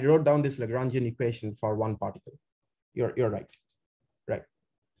then I wrote down this Lagrangian equation for one particle. You're right. Right.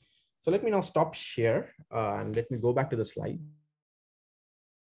 So let me now stop share and let me go back to the slide.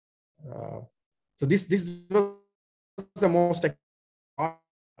 So this was the most I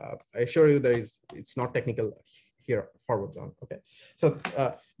assure you it's not technical here forwards on. Okay. So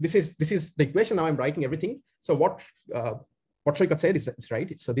this is the equation. Now I'm writing everything. So what Shoikat said is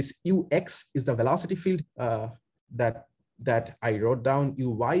right. So this ux is the velocity field that I wrote down.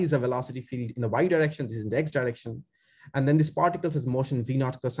 Uy is a velocity field in the y direction. This is in the x direction. And then this particles has motion v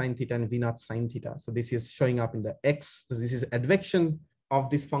naught cosine theta and v naught sine theta. So this is showing up in the x. So this is advection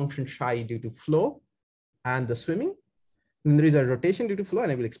of this function psi due to flow and the swimming. And there is a rotation due to flow,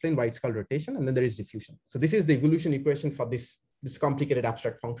 and I will explain why it's called rotation. And then there is diffusion. So this is the evolution equation for this complicated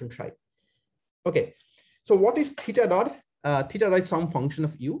abstract function psi. Okay, so what is theta dot? Theta dot is some function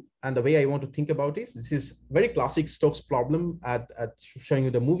of u. And the way I want to think about this is very classic Stokes problem at showing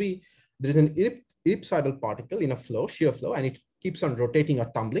you the movie. There is an ellipsoidal particle in a flow, shear flow, and it keeps on rotating or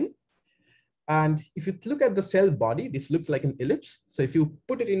tumbling. And if you look at the cell body, this looks like an ellipse. So if you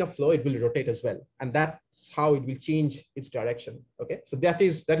put it in a flow, it will rotate as well. And that's how it will change its direction. Okay, so that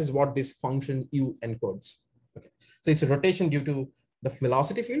is what this function u encodes. Okay, so it's a rotation due to the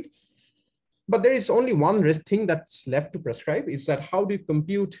velocity field. But there is only one thing that's left to prescribe, is that how do you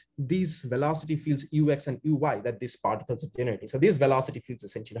compute these velocity fields ux and uy that these particles are generating? So these velocity fields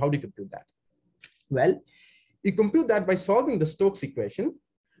essentially, how do you compute that? Well, you compute that by solving the Stokes equation.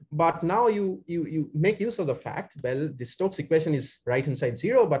 But now you make use of the fact, well, the Stokes equation is right-hand side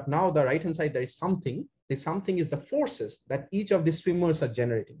 0, but now the right-hand side, there is something. The something is the forces that each of the swimmers are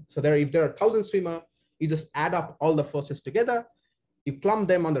generating. So if there are 1,000 swimmers, you just add up all the forces together, you clump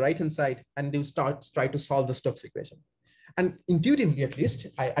them on the right-hand side, and you try to solve the Stokes equation. And intuitively, at least,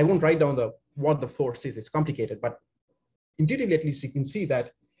 I won't write down what the force is, it's complicated, but intuitively, at least, you can see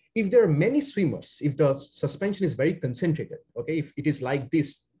that if there are many swimmers, if the suspension is very concentrated, okay, if it is like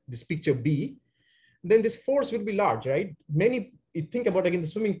this picture B, then this force will be large, right? You think about, again, the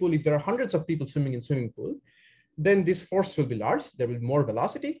swimming pool, if there are hundreds of people swimming in swimming pool, then this force will be large, there will be more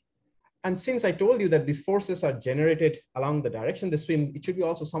velocity. And since I told you that these forces are generated along the direction they swim, it should be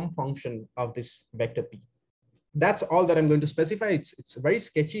also some function of this vector P. That's all that I'm going to specify. It's very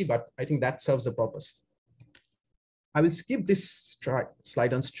sketchy, but I think that serves the purpose. I will skip this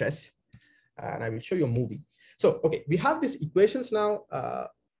slide on stress, and I will show you a movie. So, okay, we have these equations now.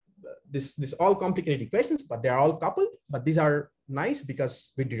 This all complicated equations, but they are all coupled. But these are nice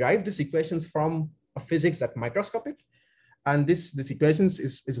because we derived these equations from a physics that's microscopic. And this equations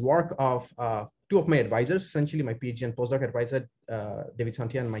is work of two of my advisors, essentially my PhD and postdoc advisor, David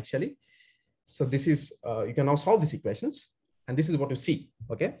Santia and Mike Shelley. So this is, you can now solve these equations, and this is what you see,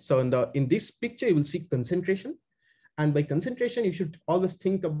 okay? So in this picture, you will see concentration. And by concentration, you should always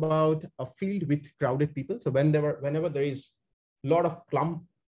think about a field with crowded people. So whenever there is a lot of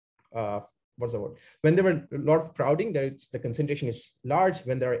when there were a lot of crowding, the concentration is large.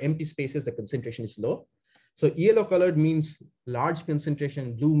 When there are empty spaces, the concentration is low. So yellow colored means large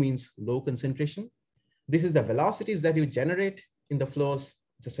concentration, blue means low concentration. This is the velocities that you generate in the flows.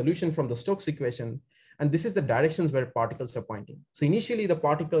 It's a solution from the Stokes equation. And this is the directions where particles are pointing. So initially the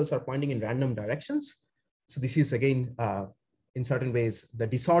particles are pointing in random directions. So this is again, in certain ways, the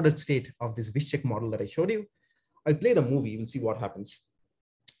disordered state of this Wyszczek model that I showed you. I'll play the movie, we'll see what happens.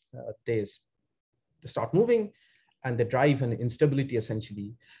 They start moving and they drive an instability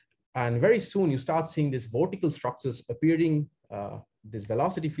essentially. And very soon you start seeing these vertical structures appearing, these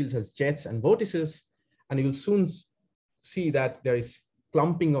velocity fields as jets and vortices. And you will soon see that there is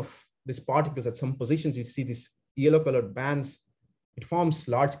clumping of these particles at some positions. You see these yellow colored bands. It forms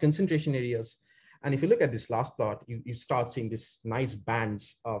large concentration areas. And if you look at this last plot, you start seeing these nice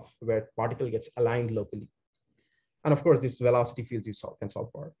bands of where particle gets aligned locally. And of course, this velocity fields you can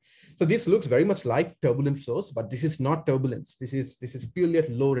solve for. So this looks very much like turbulent flows, but this is not turbulence. This is purely at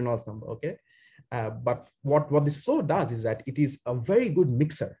low Reynolds number, okay? But what this flow does is that it is a very good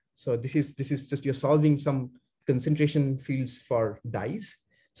mixer. So this is just you're solving some concentration fields for dyes.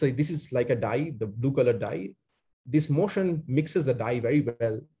 So this is like a dye, the blue colored dye. This motion mixes the dye very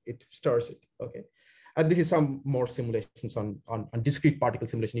well. It stirs it, okay? And this is some more simulations on discrete particle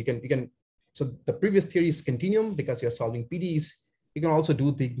simulation. You can. So the previous theory is continuum because you're solving PDEs. You can also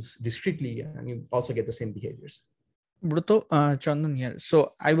do things discretely and you also get the same behaviors. Brato, Chandan here. So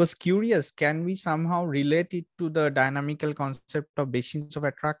I was curious, can we somehow relate it to the dynamical concept of basins of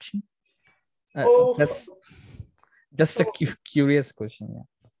attraction? Just a curious question. Yeah.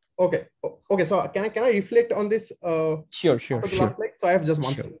 Okay. So can I reflect on this? Sure. So I have just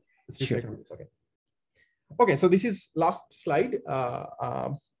one slide. Sure. Okay. So this is last slide.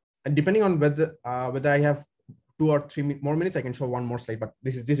 And depending on whether I have 2 or 3 more minutes, I can show one more slide, but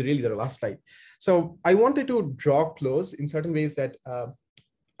this is really the last slide. So I wanted to draw close in certain ways that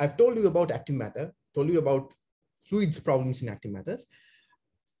I've told you about active matter, told you about fluids problems in active matters.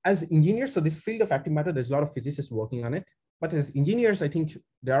 As engineers, so this field of active matter, there's a lot of physicists working on it. But as engineers, I think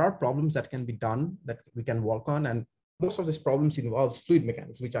there are problems that can be done that we can work on. And most of these problems involves fluid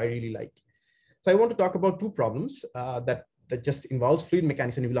mechanics, which I really like. So I want to talk about 2 problems that just involves fluid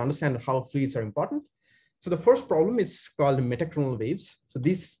mechanics, and you will understand how fluids are important. So the first problem is called metachronal waves. So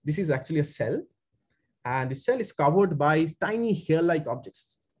this is actually a cell, and the cell is covered by tiny hair-like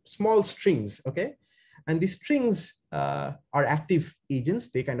objects, small strings, okay? And these strings are active agents.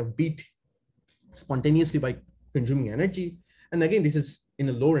 They kind of beat spontaneously by consuming energy. And again, this is in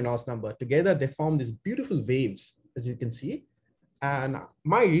a low Reynolds number. Together, they form these beautiful waves, as you can see. And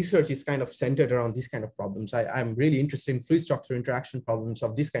my research is kind of centered around these kind of problems. I'm really interested in fluid structure interaction problems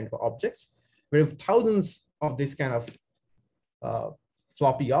of these kind of objects. We have thousands of these kind of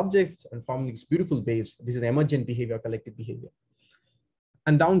floppy objects and forming these beautiful waves. This is emergent behavior, collective behavior.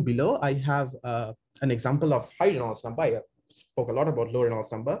 And down below, I have an example of high Reynolds number. I spoke a lot about low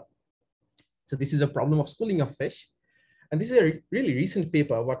Reynolds number. So this is a problem of schooling of fish. And this is a really recent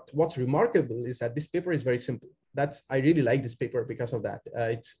paper. What's remarkable is that this paper is very simple. I really like this paper because of that.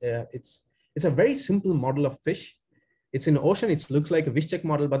 It's a very simple model of fish. It's in the ocean. It looks like a Wischek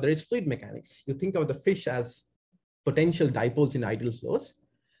model, but there is fluid mechanics. You think of the fish as potential dipoles in ideal flows,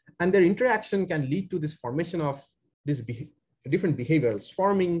 and their interaction can lead to this formation of this different behaviors,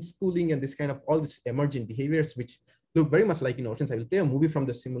 swarming, schooling, and this kind of all these emergent behaviors, which look very much like in oceans. I will play a movie from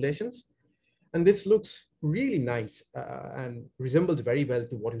the simulations, and this looks really nice and resembles very well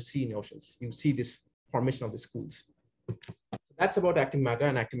to what you see in oceans. You see this formation of the schools. That's about active matter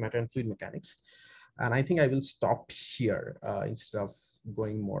and fluid mechanics. And I think I will stop here instead of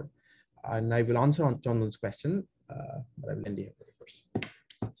going more. And I will answer on Chandan's question, but I will end here first.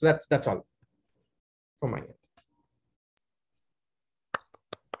 So that's all from my end.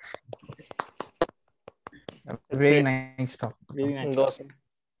 Very nice talk. Really nice. Awesome.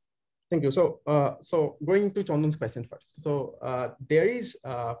 Thank you. So going to Chandan's question first. So there is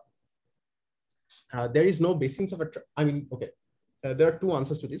no basins of there are 2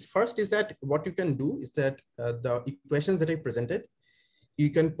 answers to this. First is that what you can do is that the equations that I presented, you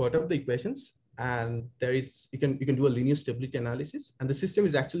can put up the equations, and you can do a linear stability analysis, and the system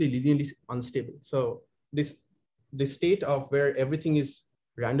is actually linearly unstable. So the state of where everything is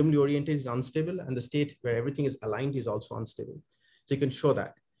randomly oriented is unstable, and the state where everything is aligned is also unstable. So you can show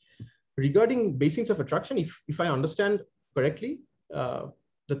that. Regarding basins of attraction, if I understand correctly,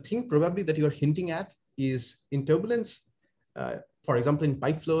 the thing probably that you're hinting at is in turbulence, for example, in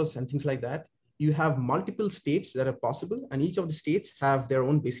pipe flows and things like that, you have multiple states that are possible, and each of the states have their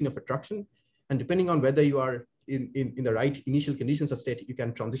own basin of attraction. And depending on whether you are in the right initial conditions of state, you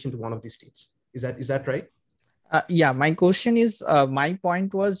can transition to one of these states. Is that right? Yeah, my question is, my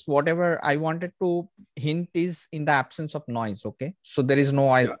point was whatever I wanted to hint is in the absence of noise, okay? So there is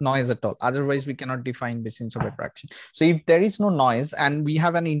no noise at all. Otherwise, we cannot define basins of attraction. So if there is no noise and we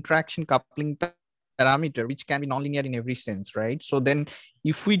have an interaction coupling parameter, which can be nonlinear in every sense, right? So then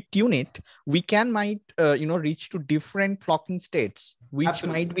if we tune it, we might reach to different flocking states, which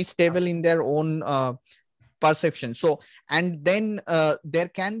Absolutely. Might be stable in their own perception. So, and then there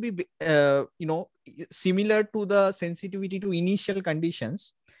can be, similar to the sensitivity to initial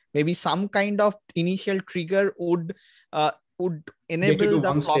conditions, maybe some kind of initial trigger would enable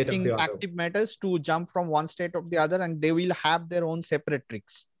the flocking active matters to jump from one state of the other, and they will have their own separate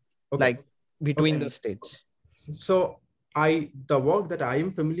tricks, like between the states. So the work that I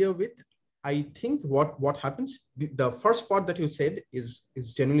am familiar with I think what happens, the first part that you said is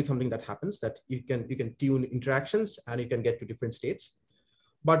generally something that happens, that you can tune interactions and you can get to different states.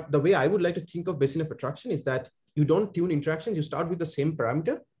 But the way I would like to think of basin of attraction is that you don't tune interactions, you start with the same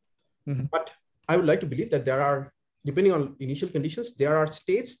parameter. But I would like to believe that there are, depending on initial conditions, there are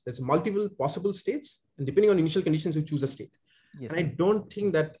states, there's multiple possible states, and depending on initial conditions, you choose a state. Yes. And I don't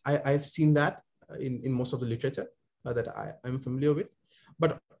think that I've seen that in most of the literature that I'm familiar with.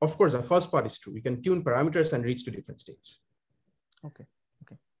 But of course, the first part is true. You can tune parameters and reach to different states. Okay.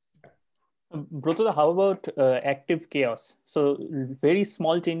 Brato, how about active chaos? So very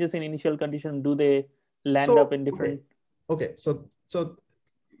small changes in initial condition, do they land up in different? Okay. So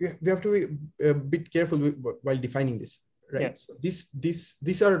we have to be a bit careful while defining this, right? Yeah. So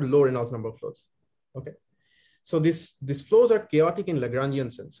these are low Reynolds number flows. Okay. So these flows are chaotic in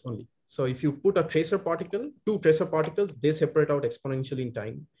Lagrangian sense only. So if you put a tracer particle, two tracer particles, they separate out exponentially in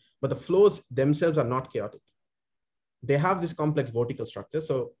time, but the flows themselves are not chaotic. They have this complex vortical structure.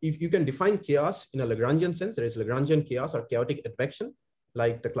 So if you can define chaos in a Lagrangian sense, there is Lagrangian chaos or chaotic advection,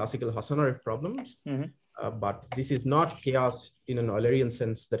 like the classical Hasanov problems. But this is not chaos in an Eulerian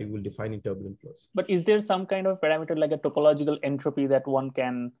sense that you will define in turbulent flows. But is there some kind of parameter like a topological entropy that one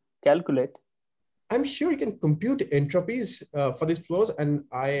can calculate? I'm sure you can compute entropies for these flows, and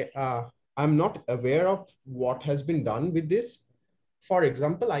I'm not aware of what has been done with this. For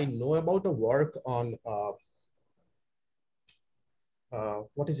example, I know about a work on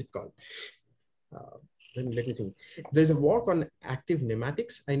what is it called? Let me think. There's a work on active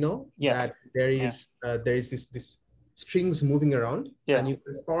nematics. I know that there is this strings moving around, and you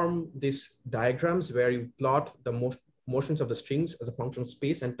perform these diagrams where you plot the motions of the strings as a function of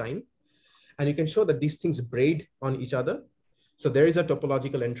space and time. And you can show that these things braid on each other. So there is a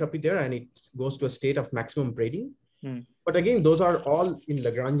topological entropy there, and it goes to a state of maximum braiding. But again, those are all in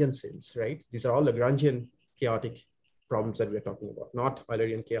Lagrangian sense, right? These are all Lagrangian chaotic problems that we're talking about, not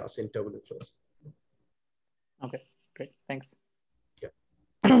Eulerian chaos in turbulent flows. Okay, great, thanks. Yeah.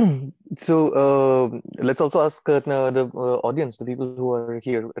 So let's also ask the audience, the people who are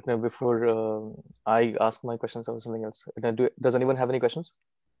here before I ask my questions or something else. Does anyone have any questions?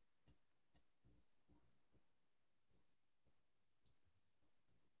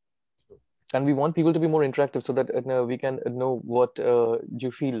 And we want people to be more interactive so that we can know what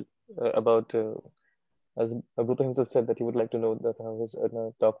you feel about, as Brato himself said, that he would like to know that how his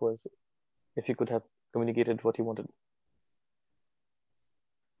talk was, if he could have communicated what he wanted.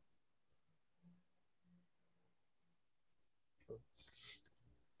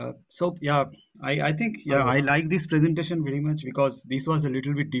 So yeah, I think I like this presentation very much because this was a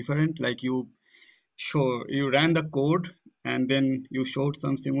little bit different. Like you ran the code and then you showed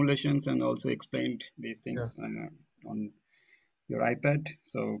some simulations and also explained these things on your iPad.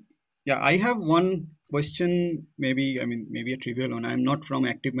 So yeah, I have one question, maybe a trivial one. I'm not from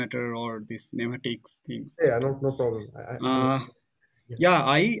active matter or this nematics things. Yeah, no problem.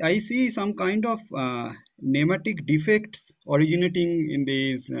 I see some kind of nematic defects originating in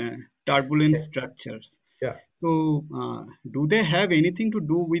these turbulence structures. Yeah. So do they have anything to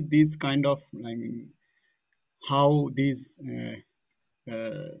do with this kind of, how this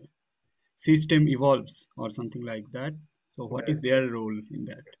system evolves or something like that? So what is their role in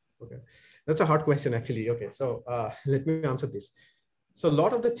that? Okay, that's a hard question actually. Okay, so let me answer this. So a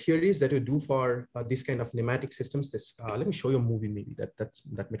lot of the theories that you do for this kind of nematic systems, let me show you a movie maybe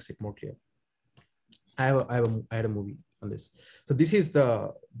that makes it more clear. I had a movie on this. So this is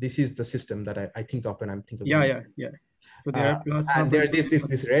the system that I think of when I'm thinking. Yeah. So there are plus and there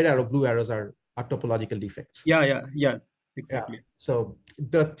this red arrow, blue arrows are topological defects. Yeah, exactly. Yeah. So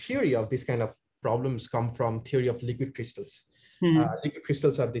the theory of this kind of problems come from theory of liquid crystals. Liquid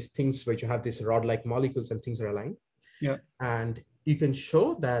crystals are these things where you have these rod-like molecules and things are aligned. Yeah. And you can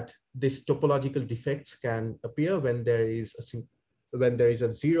show that these topological defects can appear when there is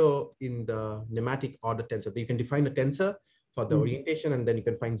a zero in the nematic order tensor. You can define a tensor for the orientation, and then you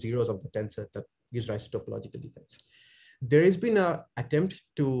can find zeros of the tensor that gives rise to topological defects. There has been an attempt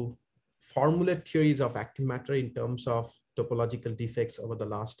to formulate theories of active matter in terms of topological defects over the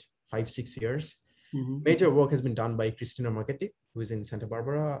last 5-6 years. Major work has been done by Cristina Marchetti, who is in Santa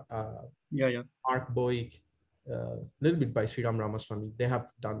Barbara. Mark Boyk, a little bit by Sriram Ramaswamy. They have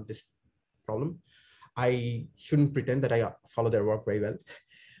done this problem. I shouldn't pretend that I follow their work very well,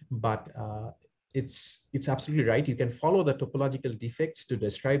 but it's absolutely right. You can follow the topological defects to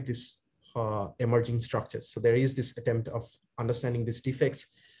describe this emerging structures. So there is this attempt of understanding these defects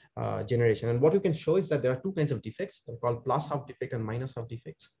generation. And what you can show is that there are two kinds of defects. They're called plus half defect and minus half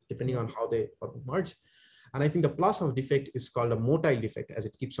defects, depending on how they merge. And I think the plus half defect is called a motile defect as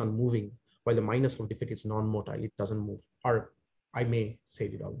it keeps on moving, while the minus of defect is non-motile, it doesn't move. Or I may say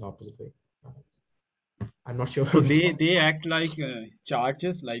it on the opposite way. I'm not sure. So they act like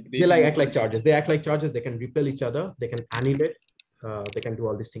charges, like they like act like charges. They act like charges. They can repel each other. They can annihilate. They can do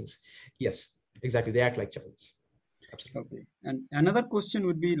all these things. Yes, exactly. They act like charges. Absolutely. Okay. And another question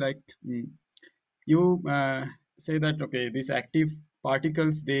would be like, you say that, okay, these active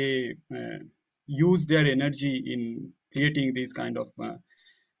particles, they use their energy in creating these kind of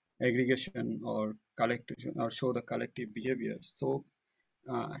aggregation or collective, or show the collective behavior. So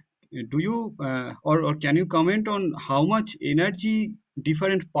do you or can you comment on how much energy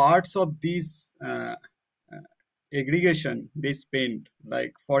different parts of these aggregation they spend?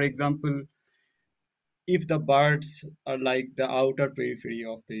 Like, for example, if the birds are like the outer periphery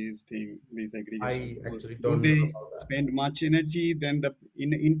of these aggregation, I actually do don't they know about that. spend much energy than the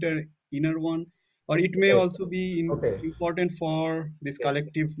inner one? Or it may also be important for this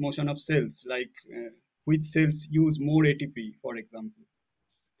collective motion of cells, like which cells use more ATP, for example?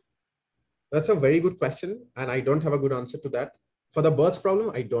 That's a very good question, and I don't have a good answer to that. For the birds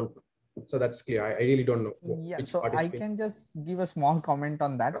problem, I don't know. So that's clear. I really don't know. Yeah, so I can just give a small comment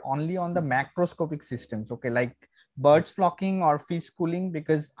on that, only on the macroscopic systems, okay, like birds flocking or fish schooling,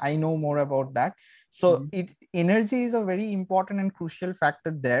 because I know more about that. So energy is a very important and crucial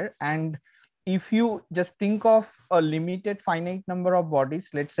factor there. And if you just think of a limited finite number of bodies,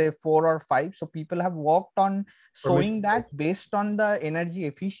 let's say 4 or 5, so people have worked on showing that based on the energy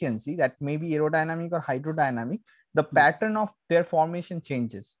efficiency, that may be aerodynamic or hydrodynamic, the pattern of their formation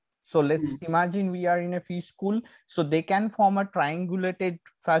changes. So let's imagine we are in a fish school, so they can form a triangulated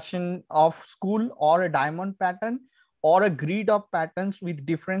fashion of school, or a diamond pattern, or a grid of patterns with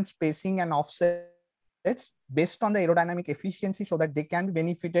different spacing and offsets based on the aerodynamic efficiency, so that they can be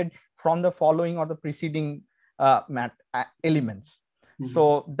benefited from the following or the preceding elements.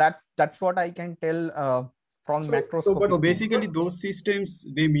 So that's what I can tell from macroscopic. So basically those systems,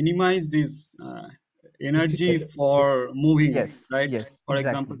 they minimize this energy for moving, right? Yes, for exactly.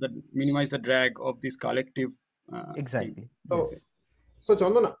 example, that minimize the drag of this collective exactly thing. So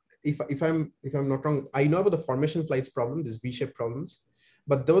Chandan, if I'm not wrong, I know about the formation flights problem, these V-shaped problems,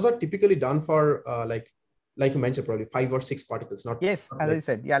 but those are typically done for like you mentioned, probably 5 or 6 particles, not as I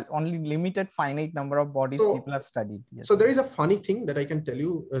said, only limited finite number of bodies people have studied. So there is a funny thing that I can tell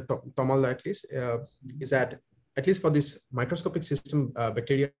you, Tamal, at least, is that at least for this microscopic system,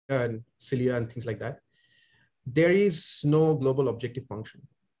 bacteria and cilia and things like that, there is no global objective function.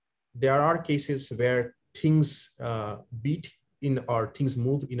 There are cases where things beat in, or things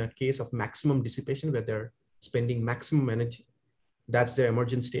move in a case of maximum dissipation, where they're spending maximum energy. That's the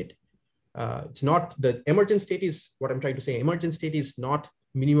emergent state. It's not, the emergent state is what I'm trying to say. Emergent state is not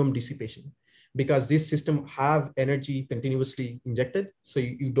minimum dissipation, because this system have energy continuously injected. So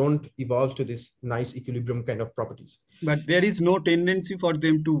you don't evolve to this nice equilibrium kind of properties. But there is no tendency for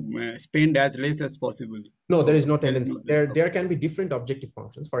them to spend as less as possible. No, so there is no tendency. There can be different objective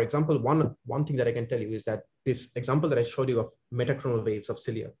functions. For example, one thing that I can tell you is that this example that I showed you of metachronal waves of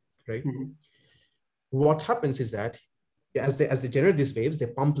cilia, right? What happens is that as they generate these waves, they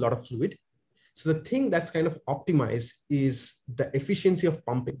pump a lot of fluid. So the thing that's kind of optimized is the efficiency of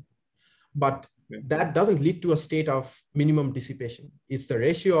pumping. But that doesn't lead to a state of minimum dissipation. It's the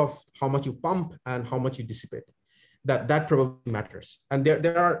ratio of how much you pump and how much you dissipate. That probably matters. And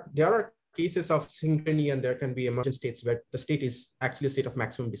there are cases of synchrony, and there can be emergent states where the state is actually a state of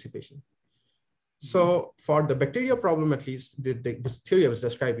maximum dissipation. So for the bacteria problem, at least, this theory I was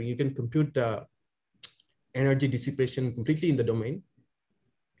describing, you can compute the energy dissipation completely in the domain,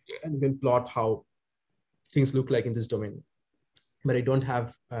 and you can plot how things look like in this domain. But I don't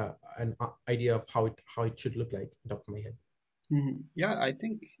have an idea of how it should look like on top of my head. Yeah, I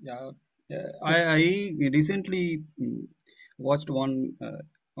think, I recently watched one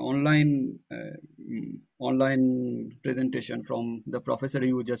online presentation from the professor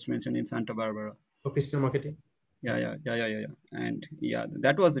you just mentioned in Santa Barbara. Professional marketing. Yeah. And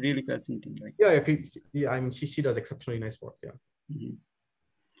that was really fascinating, right? Yeah. I mean, she does exceptionally nice work. Yeah.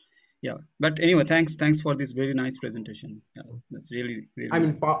 Yeah, but anyway, thanks for this very nice presentation. Yeah, that's really I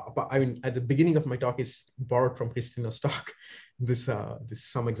mean, nice. I mean, at the beginning of my talk is borrowed from Christina's talk. This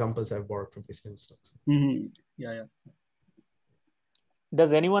some examples I've borrowed from Christina's talks. Yeah.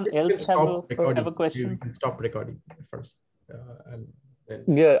 Does anyone else have a question? You can stop recording first. And then...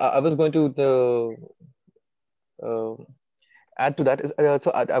 Yeah, I was going to add to that.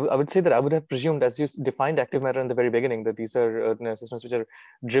 So I would say that I would have presumed, as you defined active matter in the very beginning, that these are systems which are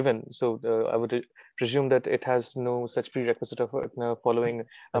driven. So I would presume that it has no such prerequisite of following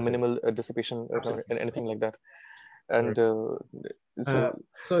a minimal dissipation or anything like that. and so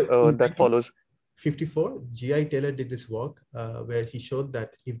that follows. 54, G.I. Taylor did this work where he showed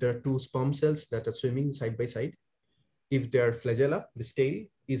that if there are two sperm cells that are swimming side by side, if their flagella, the tail,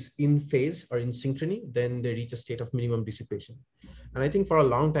 is in phase or in synchrony, then they reach a state of minimum dissipation. And I think for a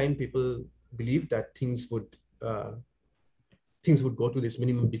long time, people believed that things would go to these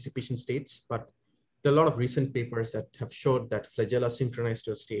minimum dissipation states, but there are a lot of recent papers that have showed that flagella synchronize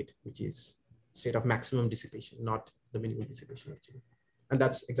to a state, which is state of maximum dissipation, not the minimum dissipation actually. And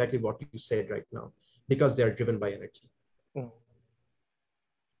that's exactly what you said right now, because they are driven by energy.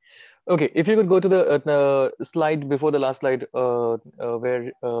 Okay, if you could go to the slide before the last slide, where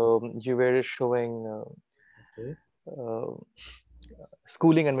you were showing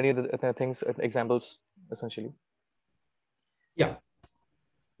schooling and many other things, examples, essentially. Yeah.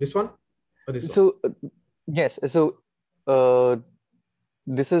 This one? Or this one? Yes. So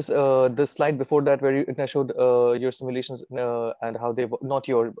this is the slide before that where you showed your simulations and how they, not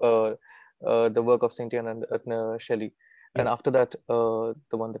your, the work of Saint-Ian and Shelley. And after that, the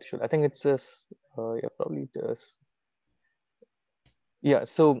one that you showed, I think it's yeah, probably does. Yeah.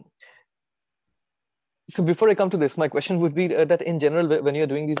 So before I come to this, my question would be that in general, when you're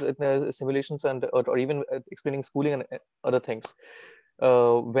doing these simulations and or even explaining schooling and other things,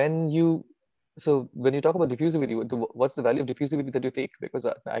 when you talk about diffusivity, what's the value of diffusivity that you take? Because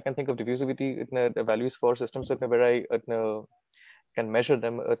I can think of diffusivity the values for systems where I can measure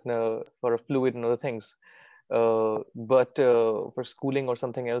them for a fluid and other things. But for schooling or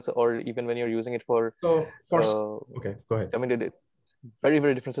something else, or even when you're using it for okay, go ahead. I mean, they're very,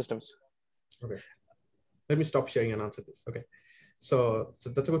 very different systems. Okay, let me stop sharing and answer this. Okay, so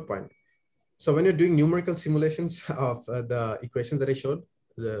that's a good point. So when you're doing numerical simulations of the equations that I showed,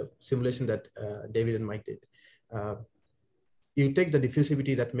 the simulation that David and Mike did, you take the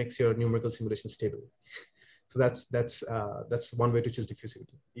diffusivity that makes your numerical simulation stable. So that's one way to choose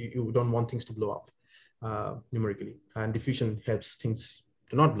diffusivity. You don't want things to blow up numerically, and diffusion helps things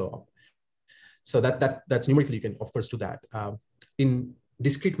to not blow up. So that's numerically, you can of course do that. In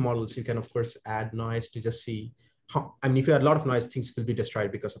discrete models, you can of course add noise to just see how, and if you add a lot of noise, things will be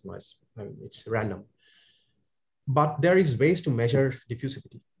destroyed because of noise. I mean, it's random. But there is ways to measure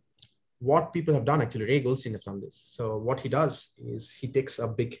diffusivity. What people have done, actually, Ray Goldstein has done this. So what he does is he takes a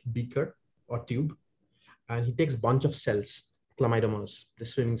big beaker or tube, and he takes a bunch of cells, chlamydomonas, the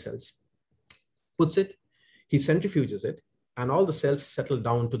swimming cells, puts it, he centrifuges it, and all the cells settle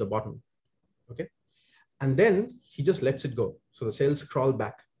down to the bottom, okay? And then he just lets it go. So the cells crawl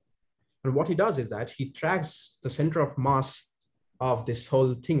back. And what he does is that he tracks the center of mass of this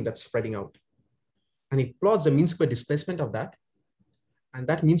whole thing that's spreading out. And he plots the mean square displacement of that. And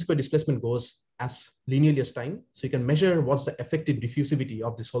that mean square displacement goes as linearly as time. So you can measure what's the effective diffusivity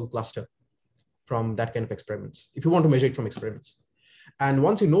of this whole cluster from that kind of experiments, if you want to measure it from experiments. And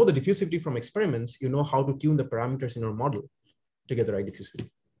once you know the diffusivity from experiments, you know how to tune the parameters in your model to get the right diffusivity.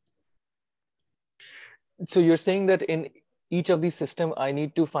 So you're saying that in each of these systems, I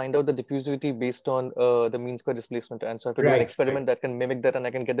need to find out the diffusivity based on the mean square displacement. And so I have to do an experiment that can mimic that, and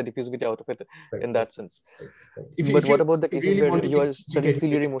I can get the diffusivity out of it in that sense. But what about the cases where you are studying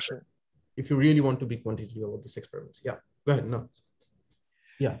ciliary motion? If you really want to be quantitative about these experiments. Yeah, go ahead. No.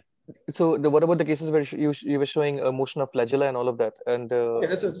 Yeah. So what about the cases where you were showing a motion of flagella and all of that? And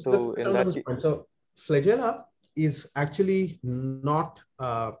so flagella is actually not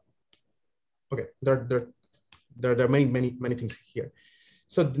okay. There are many things here.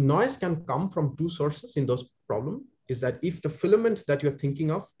 So the noise can come from two sources in those problems. Is that if the filament that you're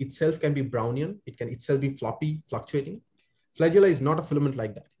thinking of itself can be Brownian, it can itself be floppy, fluctuating. Flagella is not a filament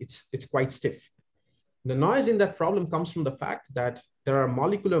like that. It's quite stiff. The noise in that problem comes from the fact that there are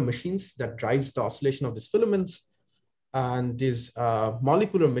molecular machines that drives the oscillation of these filaments, and these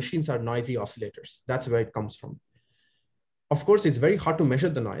molecular machines are noisy oscillators. That's where it comes from. Of course, it's very hard to measure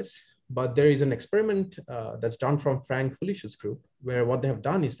the noise, but there is an experiment that's done from Frank Hulish's group, where what they have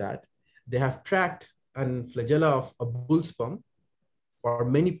done is that they have tracked a flagella of a bull sperm for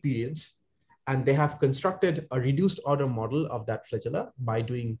many periods, and they have constructed a reduced order model of that flagella by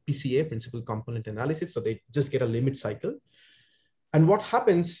doing PCA, principal component analysis. So they just get a limit cycle. And what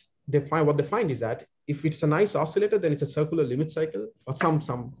happens, what they find is that if it's a nice oscillator, then it's a circular limit cycle or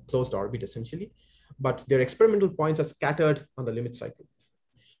some closed orbit essentially, but their experimental points are scattered on the limit cycle.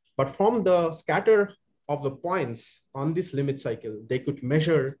 But from the scatter of the points on this limit cycle, they could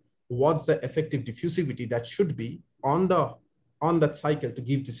measure what's the effective diffusivity that should be on that cycle to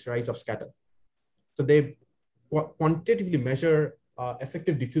give this rise of scatter. So they quantitatively measure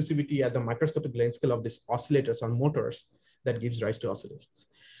effective diffusivity at the microscopic length scale of these oscillators on motors that gives rise to oscillations.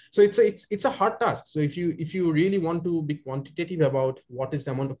 So it's a hard task. So if you really want to be quantitative about what is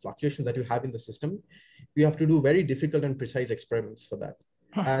the amount of fluctuation that you have in the system, you have to do very difficult and precise experiments for that.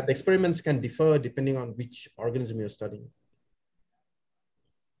 The experiments can differ depending on which organism you're studying.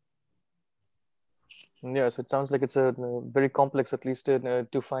 Yeah, so it sounds like it's a very complex, at least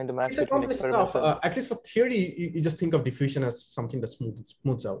to find a match between experiments. At least for theory, you just think of diffusion as something that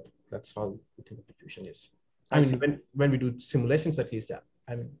smooths out. That's how we think of diffusion is. I mean, when we do simulations, at least,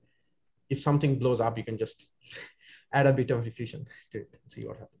 I mean, if something blows up, you can just add a bit of diffusion to it and see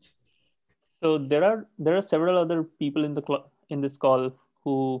what happens. So there are several other people in this call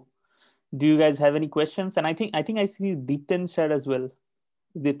who. Do you guys have any questions? And I think I see Deeptan sir as well.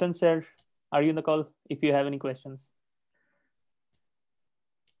 Deeptan sir, are you in the call? If you have any questions.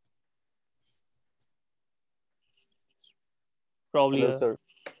 Probably. Hello, sir.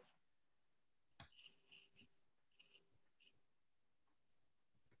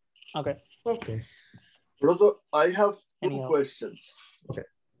 Okay. Okay. Brato, I have two questions. Okay.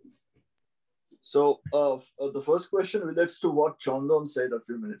 So the first question relates to what Chandan said a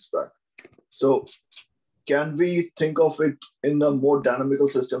few minutes back. So can we think of it in a more dynamical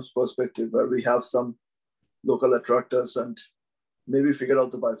systems perspective where we have some local attractors and maybe figure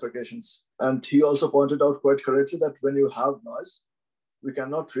out the bifurcations? And he also pointed out quite correctly that when you have noise, we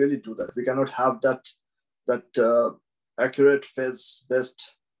cannot really do that. We cannot have that accurate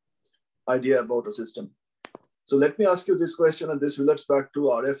phase-based idea about a system. So let me ask you this question, and this relates back to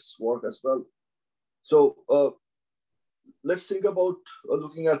RF's work as well. So let's think about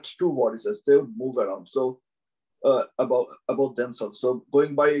looking at two vortices. They would move around. So about themselves. So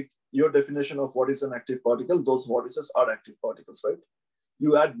going by your definition of what is an active particle, those vortices are active particles, right?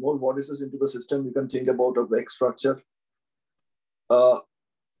 You add more vortices into the system, you can think about a wake structure.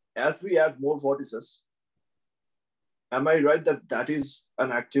 As we add more vortices, am I right that that is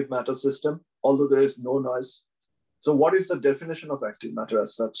an active matter system, although there is no noise? So what is the definition of active matter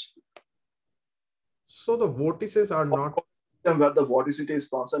as such? So the vortices are not... Where the vorticity is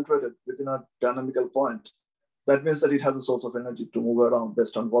concentrated within a dynamical point, that means that it has a source of energy to move around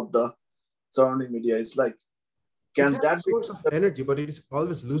based on what the surrounding media is like. Can that be a source of energy, but it is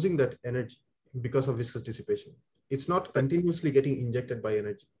always losing that energy because of viscous dissipation. It's not continuously getting injected by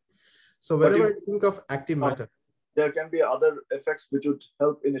energy. So whenever I think of active matter, there can be other effects which would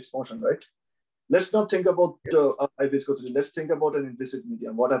help in its motion, right? Let's not think about high viscosity. Let's think about an inviscid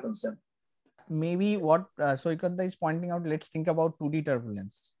medium. What happens then? Maybe what Soikanta is pointing out, let's think about 2D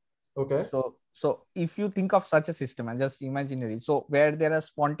turbulence. Okay. So if you think of such a system and just imaginary, so where there are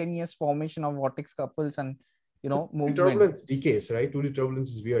spontaneous formation of vortex couples and movement. Turbulence decays, right? 2D turbulence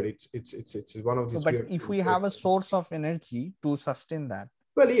is weird. It's one of these. But weird if we have a source of energy to sustain that.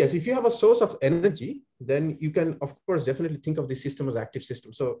 Well, yes, if you have a source of energy, then you can, of course, definitely think of this system as active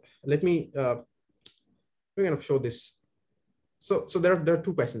system. So let me kind of show this. So there are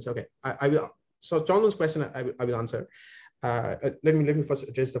two questions. Okay, I will. So Chandan's question I will answer. Let me first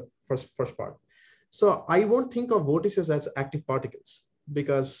address the first part. So I won't think of vortices as active particles,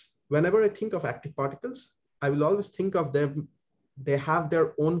 because whenever I think of active particles, I will always think of them, they have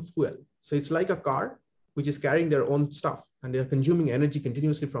their own fuel. So it's like a car which is carrying their own stuff and they're consuming energy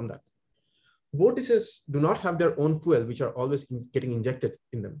continuously from that. Vortices do not have their own fuel, which are always getting injected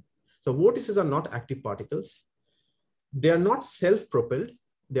in them. So vortices are not active particles. They are not self-propelled.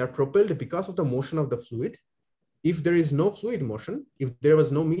 They are propelled because of the motion of the fluid. If there is no fluid motion, if there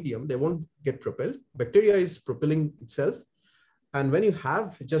was no medium, they won't get propelled. Bacteria is propelling itself. And when you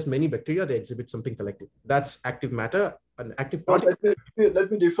have just many bacteria, they exhibit something collective. That's active matter, an active particle. Let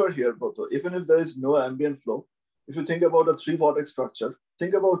me differ here, Brato. Even if there is no ambient flow, if you think about a 3-vortex structure,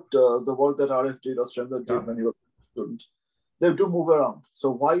 think about the work that RF did or Stremler did when you were a student. They do move around.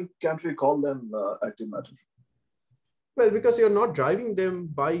 So why can't we call them active matter? Well, because you're not driving them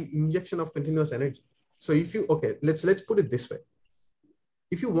by injection of continuous energy. So if you, okay, let's put it this way.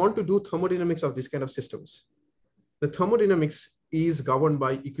 If you want to do thermodynamics of this kind of systems, the thermodynamics is governed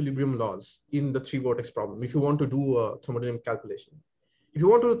by equilibrium laws in the 3-vortex problem. If you want to do a thermodynamic calculation, if you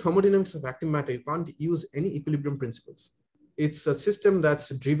want to do thermodynamics of active matter, you can't use any equilibrium principles. It's a system that's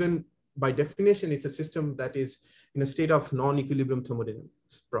driven by definition. It's a system that is in a state of non-equilibrium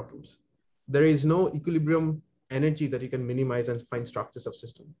thermodynamics problems. There is no equilibrium energy that you can minimize and find structures of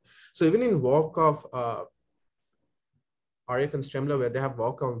system. So even in work of RF and Stremler, where they have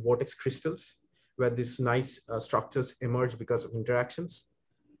work on vortex crystals, where these nice structures emerge because of interactions.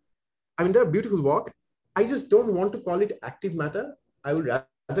 I mean, they're beautiful work. I just don't want to call it active matter. I would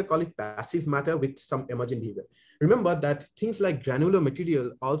rather call it passive matter with some emergent behavior. Remember that things like granular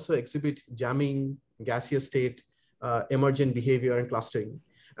material also exhibit jamming, gaseous state, emergent behavior, and clustering.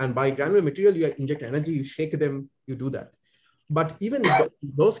 And by granular material, you inject energy, you shake them, you do that. But even in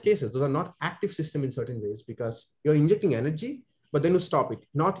those cases, those are not active system in certain ways because you're injecting energy, but then you stop it.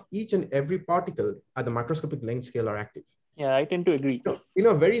 Not each and every particle at the microscopic length scale are active. Yeah, I tend to agree. So in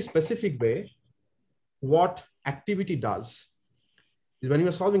a very specific way, what activity does is when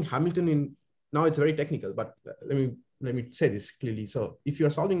you're solving Hamiltonian, now it's very technical, but let me say this clearly. So if you're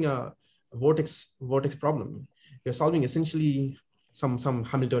solving a vortex problem, you're solving essentially some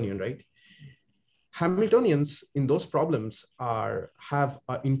Hamiltonian, right? Hamiltonians in those problems have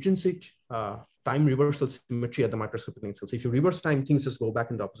an intrinsic time reversal symmetry at the microscopic length scale. So if you reverse time, things just go back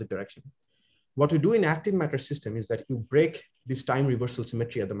in the opposite direction. What you do in active matter system is that you break this time reversal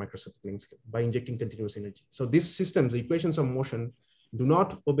symmetry at the microscopic length scale by injecting continuous energy. So these systems, the equations of motion, do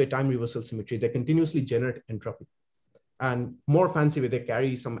not obey time reversal symmetry. They continuously generate entropy. And more fancy way, they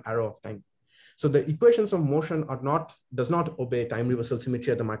carry some arrow of time. So the equations of motion does not obey time reversal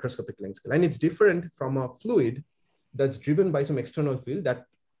symmetry at the microscopic length scale. And it's different from a fluid that's driven by some external field that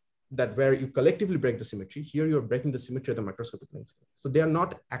where you collectively break the symmetry. Here you're breaking the symmetry at the microscopic length scale. So they are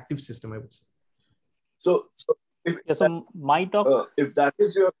not active system, I would say. So my talk, if that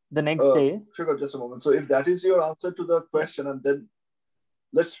is your the next day. Sugar, just a moment. So if that is your answer to the question, and then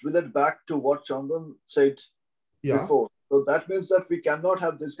let's relate back to what Chandan said before. So that means that we cannot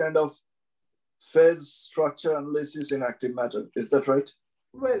have this kind of phase structure analysis in active matter. Is that right?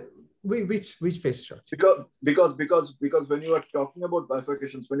 Well, which phase structure? Because when you are talking about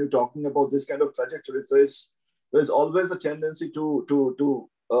bifurcations, when you're talking about this kind of trajectories, there is always a tendency to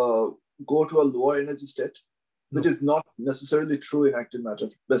go to a lower energy state, which is not necessarily true in active matter.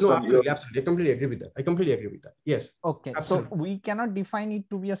 Absolutely. I completely agree with that. Yes. Okay. Absolutely. So we cannot define it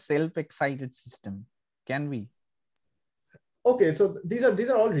to be a self-excited system, can we? Okay, so these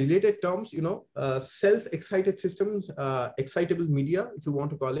are all related terms, self-excited systems, excitable media, if you want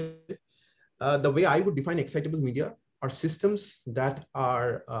to call it. The way I would define excitable media are systems that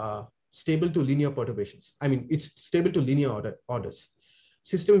are stable to linear perturbations. I mean, it's stable to linear orders.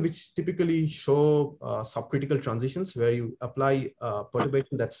 Systems which typically show subcritical transitions where you apply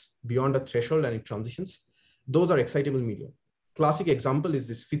perturbation that's beyond a threshold and it transitions. Those are excitable media. Classic example is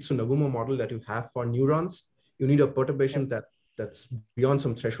this Fitsu-Nagumo model that you have for neurons. You need a perturbation that's beyond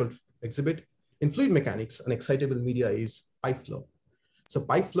some threshold exhibit. In fluid mechanics, an excitable media is pipe flow. So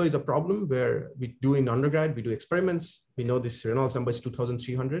pipe flow is a problem where we do in undergrad, we do experiments. We know this Reynolds number is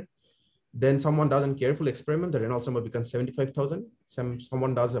 2,300. Then someone does a careful experiment, the Reynolds number becomes 75,000.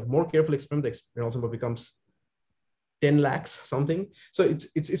 Someone does a more careful experiment, the Reynolds number becomes 10 lakhs, something. So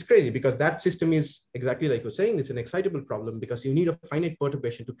it's crazy because that system is exactly like you're saying, it's an excitable problem because you need a finite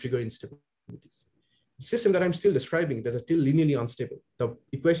perturbation to trigger instabilities. The system that I'm still describing, there's still linearly unstable. The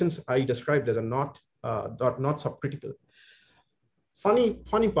equations I described, are not subcritical.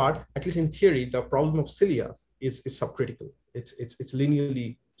 Funny part, at least in theory, the problem of cilia is subcritical. It's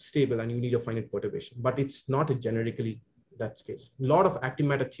linearly stable and you need a finite perturbation, but it's not generically that case. A lot of active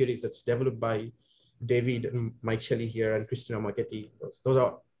matter theories that's developed by David and Mike Shelley here and Christina Marchetti, those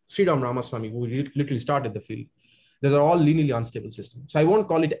are Sriram Ramaswamy, who literally started the field. Those are all linearly unstable systems. So I won't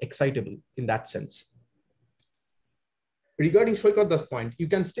call it excitable in that sense. Regarding Shoika's point, you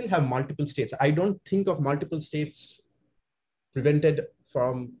can still have multiple states. I don't think of multiple states prevented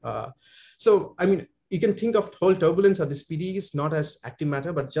from, you can think of whole turbulence or these PDEs, not as active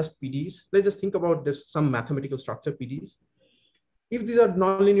matter, but just PDEs. Let's just think about this, some mathematical structure PDEs. If these are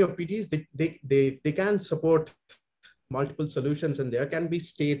nonlinear PDEs, they can support multiple solutions and there can be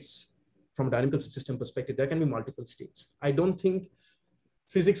states from a dynamical system perspective, there can be multiple states. I don't think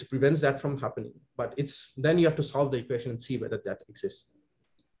physics prevents that from happening, but then you have to solve the equation and see whether that exists.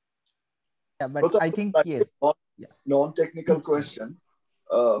 Yeah, but I think, yes. Non-technical question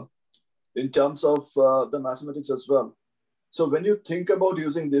in terms of the mathematics as well. So when you think about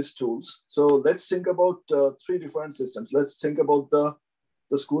using these tools, so let's think about three different systems. Let's think about the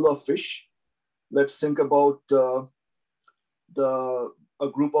school of fish. Let's think about a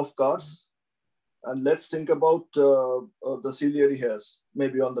group of cards. And let's think about the ciliary hairs,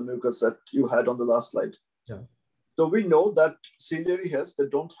 maybe on the mucus that you had on the last slide. Yeah. So we know that ciliary hairs, they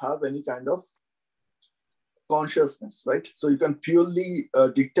don't have any kind of consciousness, right? So you can purely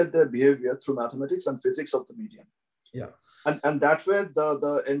dictate their behavior through mathematics and physics of the medium. Yeah. And that way,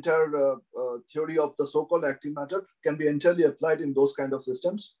 the entire theory of the so-called active matter can be entirely applied in those kind of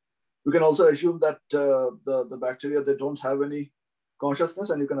systems. We can also assume that the bacteria, they don't have any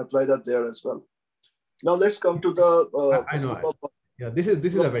consciousness, and you can apply that there as well. Now let's come to the. I know. Yeah, this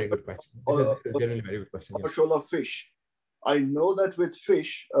is a very good question. This is a genuinely very good question. A shoal of fish. I know that with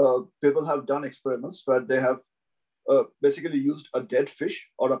fish, people have done experiments where they have basically used a dead fish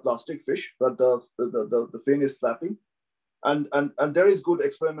or a plastic fish, but the fin is flapping. And there is good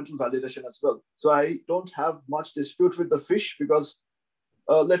experimental validation as well. So I don't have much dispute with the fish because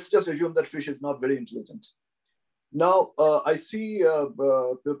let's just assume that fish is not very intelligent. Now, I see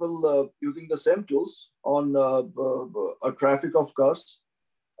people using the same tools on a traffic of cars.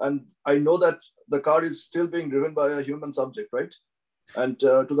 And I know that the car is still being driven by a human subject, right? And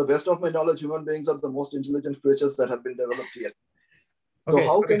to the best of my knowledge, human beings are the most intelligent creatures that have been developed yet. Okay, so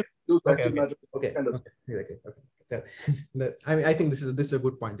how okay. can you use active Okay. matter? Okay. Kind of Okay. I mean, I think this is a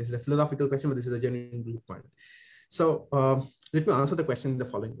good point. This is a philosophical question, but this is a genuine good point. So let me answer the question in the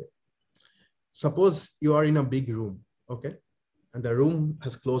following way. Suppose you are in a big room, okay, and the room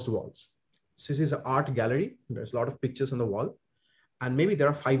has closed walls. This is an art gallery. There's a lot of pictures on the wall, and maybe there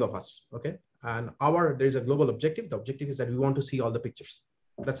are 5 of us, okay, and there is a global objective. The objective is that we want to see all the pictures.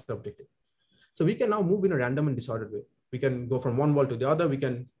 That's the objective. So we can now move in a random and disordered way. We can go from one wall to the other. We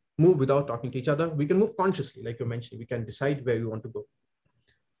can move without talking to each other. We can move consciously, like you mentioned. We can decide where we want to go.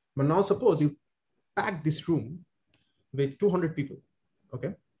 But now suppose you pack this room with 200 people,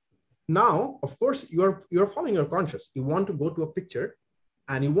 okay? Now, of course, you're following your conscious. You want to go to a picture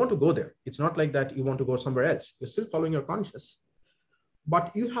and you want to go there. It's not like that you want to go somewhere else. You're still following your conscious.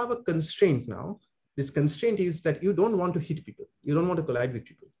 But you have a constraint now. This constraint is that you don't want to hit people. You don't want to collide with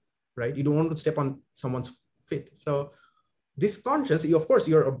people, right? You don't want to step on someone's feet. So this conscious, of course,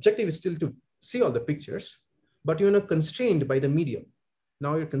 your objective is still to see all the pictures, but you're not constrained by the medium.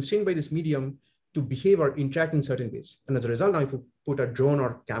 Now you're constrained by this medium to behave or interact in certain ways. And as a result, now if you put a drone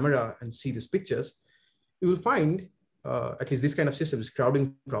or camera and see these pictures, you will find, at least this kind of system is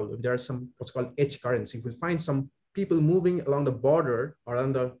crowding problem. There are some what's called edge currents. You will find some people moving along the border or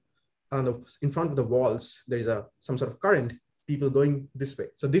in front of the walls. There is some sort of current, people going this way.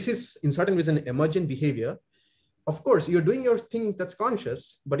 So this is in certain ways an emergent behavior. Of course, you're doing your thing that's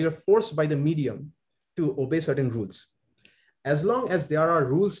conscious, but you're forced by the medium to obey certain rules. As long as there are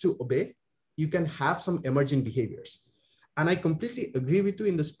rules to obey, you can have some emergent behaviors. And I completely agree with you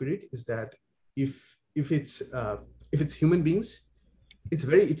in the spirit is that if it's human beings, it's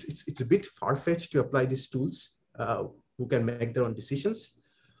a bit far-fetched to apply these tools who can make their own decisions.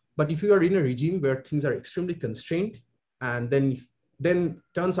 But if you are in a regime where things are extremely constrained, and then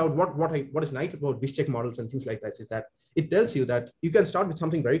turns out what is nice about Wish check models and things like that is that it tells you that you can start with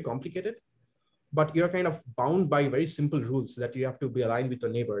something very complicated, but you're kind of bound by very simple rules that you have to be aligned with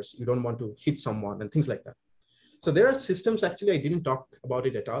your neighbors. You don't want to hit someone and things like that. So there are systems, actually, I didn't talk about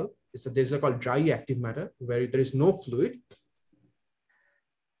it at all. There's a called dry active matter where there is no fluid.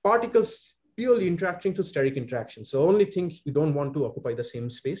 Particles purely interacting through steric interaction. So only thing you don't want to occupy the same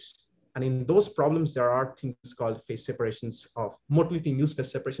space. And in those problems, there are things called phase separations of motility new phase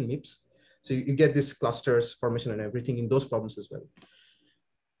separation MIPS. So you get this clusters formation and everything in those problems as well.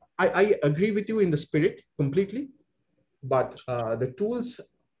 I agree with you in the spirit completely, but the tools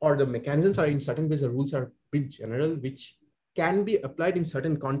or the mechanisms are in certain ways, the rules are a bit general, which can be applied in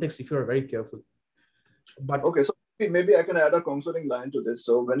certain contexts if you are very careful. But okay, so maybe I can add a concluding line to this.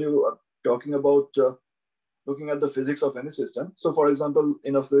 So when you are talking about looking at the physics of any system, so for example,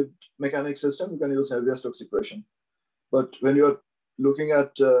 in a fluid mechanics system, you can use Navier-Stokes equation. But when you're looking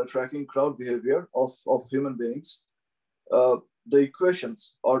at tracking crowd behavior of human beings, the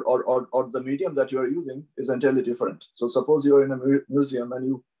equations or the medium that you are using is entirely different. So suppose you're in a museum and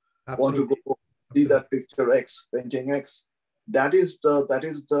you want to go see that picture X, painting X. That is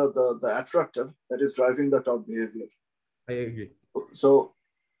the attractor that is driving the crowd behavior. I agree. So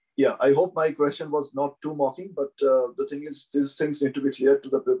yeah, I hope my question was not too mocking, but the thing is, these things need to be clear to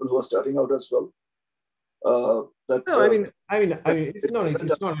the people who are starting out as well. I mean, it's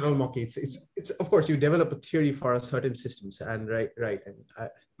not at all mocking. It's of course you develop a theory for certain systems, and right. And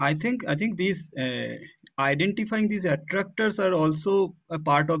I think these identifying these attractors are also a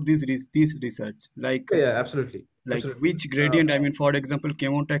part of this research. Like absolutely. Like which gradient? I mean, for example,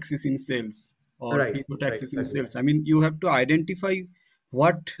 chemotaxis in cells or chemotaxis in cells. I mean, you have to identify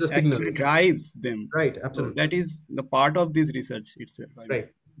what actually drives them. Right. Absolutely. So that is the part of this research itself. Right.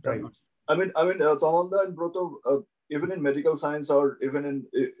 I mean, Tamalda and Brato, even in medical science or even in,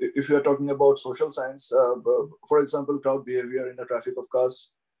 if you are talking about social science, for example, crowd behavior in the traffic of cars,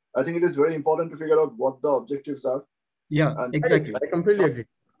 I think it is very important to figure out what the objectives are. Yeah, and exactly. I completely agree.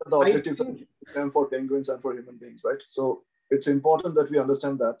 The objectives are for penguins and for human beings, right? So it's important that we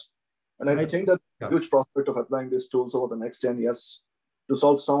understand that. And I think that huge prospect of applying these tools over the next 10 years to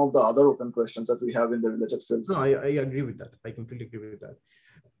solve some of the other open questions that we have in the related fields. No, I agree with that. I completely agree with that.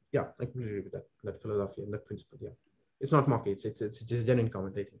 Yeah, I completely agree with that philosophy and that principle. Yeah, it's not mocking. It's just a genuine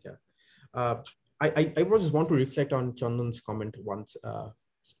comment. I think. Yeah, I just want to reflect on Chandan's comment once,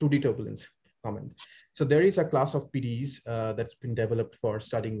 2D turbulence comment. So there is a class of PDEs that's been developed for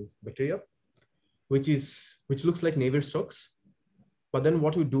studying bacteria, which looks like Navier-Stokes. But then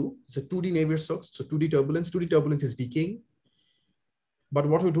what you do is a 2D Navier-Stokes, so 2D turbulence. 2D turbulence is decaying. But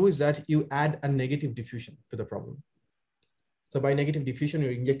what we do is that you add a negative diffusion to the problem. So by negative diffusion,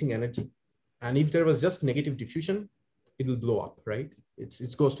 you're injecting energy. And if there was just negative diffusion, it will blow up, right?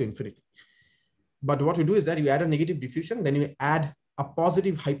 It goes to infinity. But what you do is that you add a negative diffusion, then you add a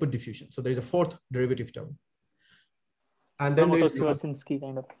positive hyperdiffusion. So there's a fourth derivative term. And then there's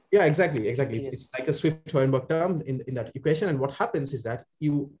kind of. Yeah, exactly. Yes. It's like a Swift-Hohenberg term in that equation. And what happens is that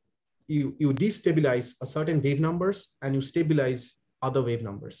you destabilize a certain wave numbers and you stabilize other wave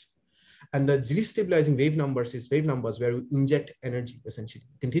numbers. And the destabilizing wave numbers is wave numbers where you inject energy, essentially.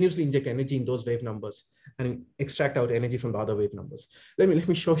 Continuously inject energy in those wave numbers and extract out energy from the other wave numbers. Let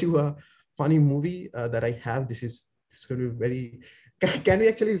me show you a funny movie that I have. This is going to be very, can we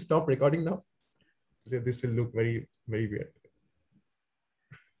actually stop recording now? This will look very, very weird.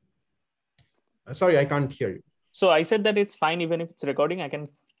 Sorry, I can't hear you. So I said that it's fine even if it's recording. I can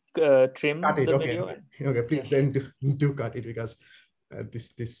trim the video. Okay, please then do cut it because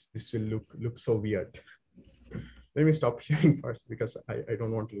this will look so weird. Let me stop sharing first because I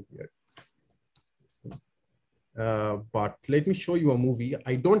don't want to look weird. But let me show you a movie.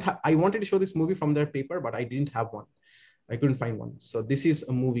 I wanted to show this movie from their paper, but I didn't have one. I couldn't find one. So this is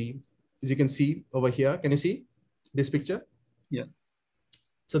a movie, as you can see over here. Can you see this picture? Yeah.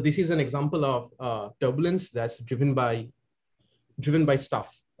 So this is an example of turbulence that's driven by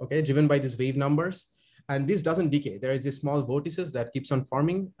stuff, okay? Driven by these wave numbers. And this doesn't decay. There is this small vortices that keeps on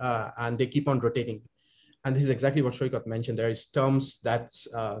forming and they keep on rotating. And this is exactly what Shoykot mentioned. There is terms that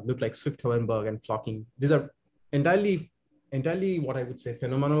look like Swift-Hohenberg and flocking. These are entirely what I would say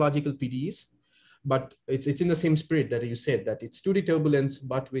phenomenological PDEs, but it's in the same spirit that you said, that it's 2D turbulence,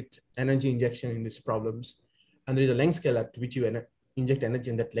 but with energy injection in these problems. And there is a length scale at which you inject energy,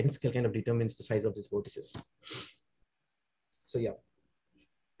 and that length scale kind of determines the size of these vortices. So yeah.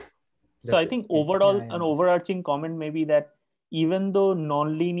 So I think overall, an overarching comment may be that even though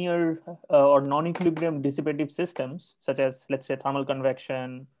nonlinear or non-equilibrium dissipative systems, such as let's say thermal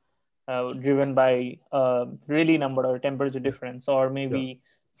convection, driven by Rayleigh number or temperature difference, or maybe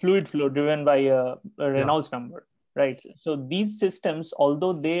fluid flow driven by a Reynolds number, right? So these systems,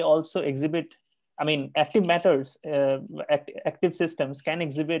 although they also exhibit, I mean, active matters, active systems can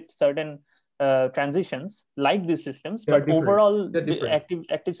exhibit certain transitions like these systems, but overall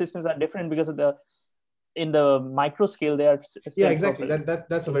active systems are different because of in the micro scale they are exactly.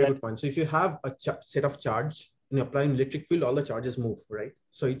 That's a very good point. So if you have a set of charge and you apply an electric field, all the charges move, right?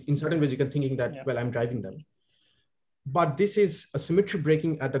 So in certain ways you can thinking that well, I'm driving them, but this is a symmetry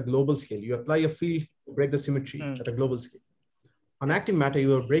breaking at the global scale. You apply a field to break the symmetry at the global scale. On active matter,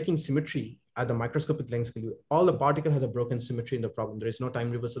 you are breaking symmetry at the microscopic length scale. All the particle has a broken symmetry in the problem. There is no time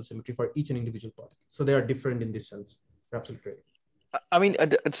reversal symmetry for each and individual particle. So they are different in this sense. You're absolutely right. I mean,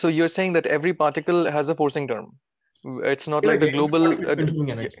 so you're saying that every particle has a forcing term. It's not like the global.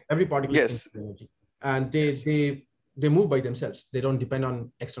 Every particle is consuming energy, and they move by themselves. They don't depend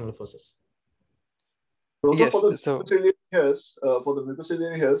on external forces. For the mucociliary hairs,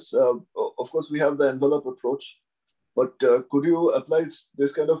 of course, we have the envelope approach. But could you apply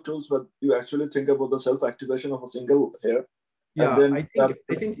this kind of tools, but you actually think about the self-activation of a single hair? Yeah, then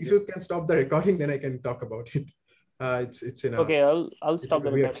I think if you can stop the recording, then I can talk about it. It's in a, okay. I'll stop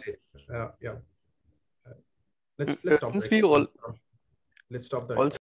the recording. Yeah. Let's stop. Let's stop the recording.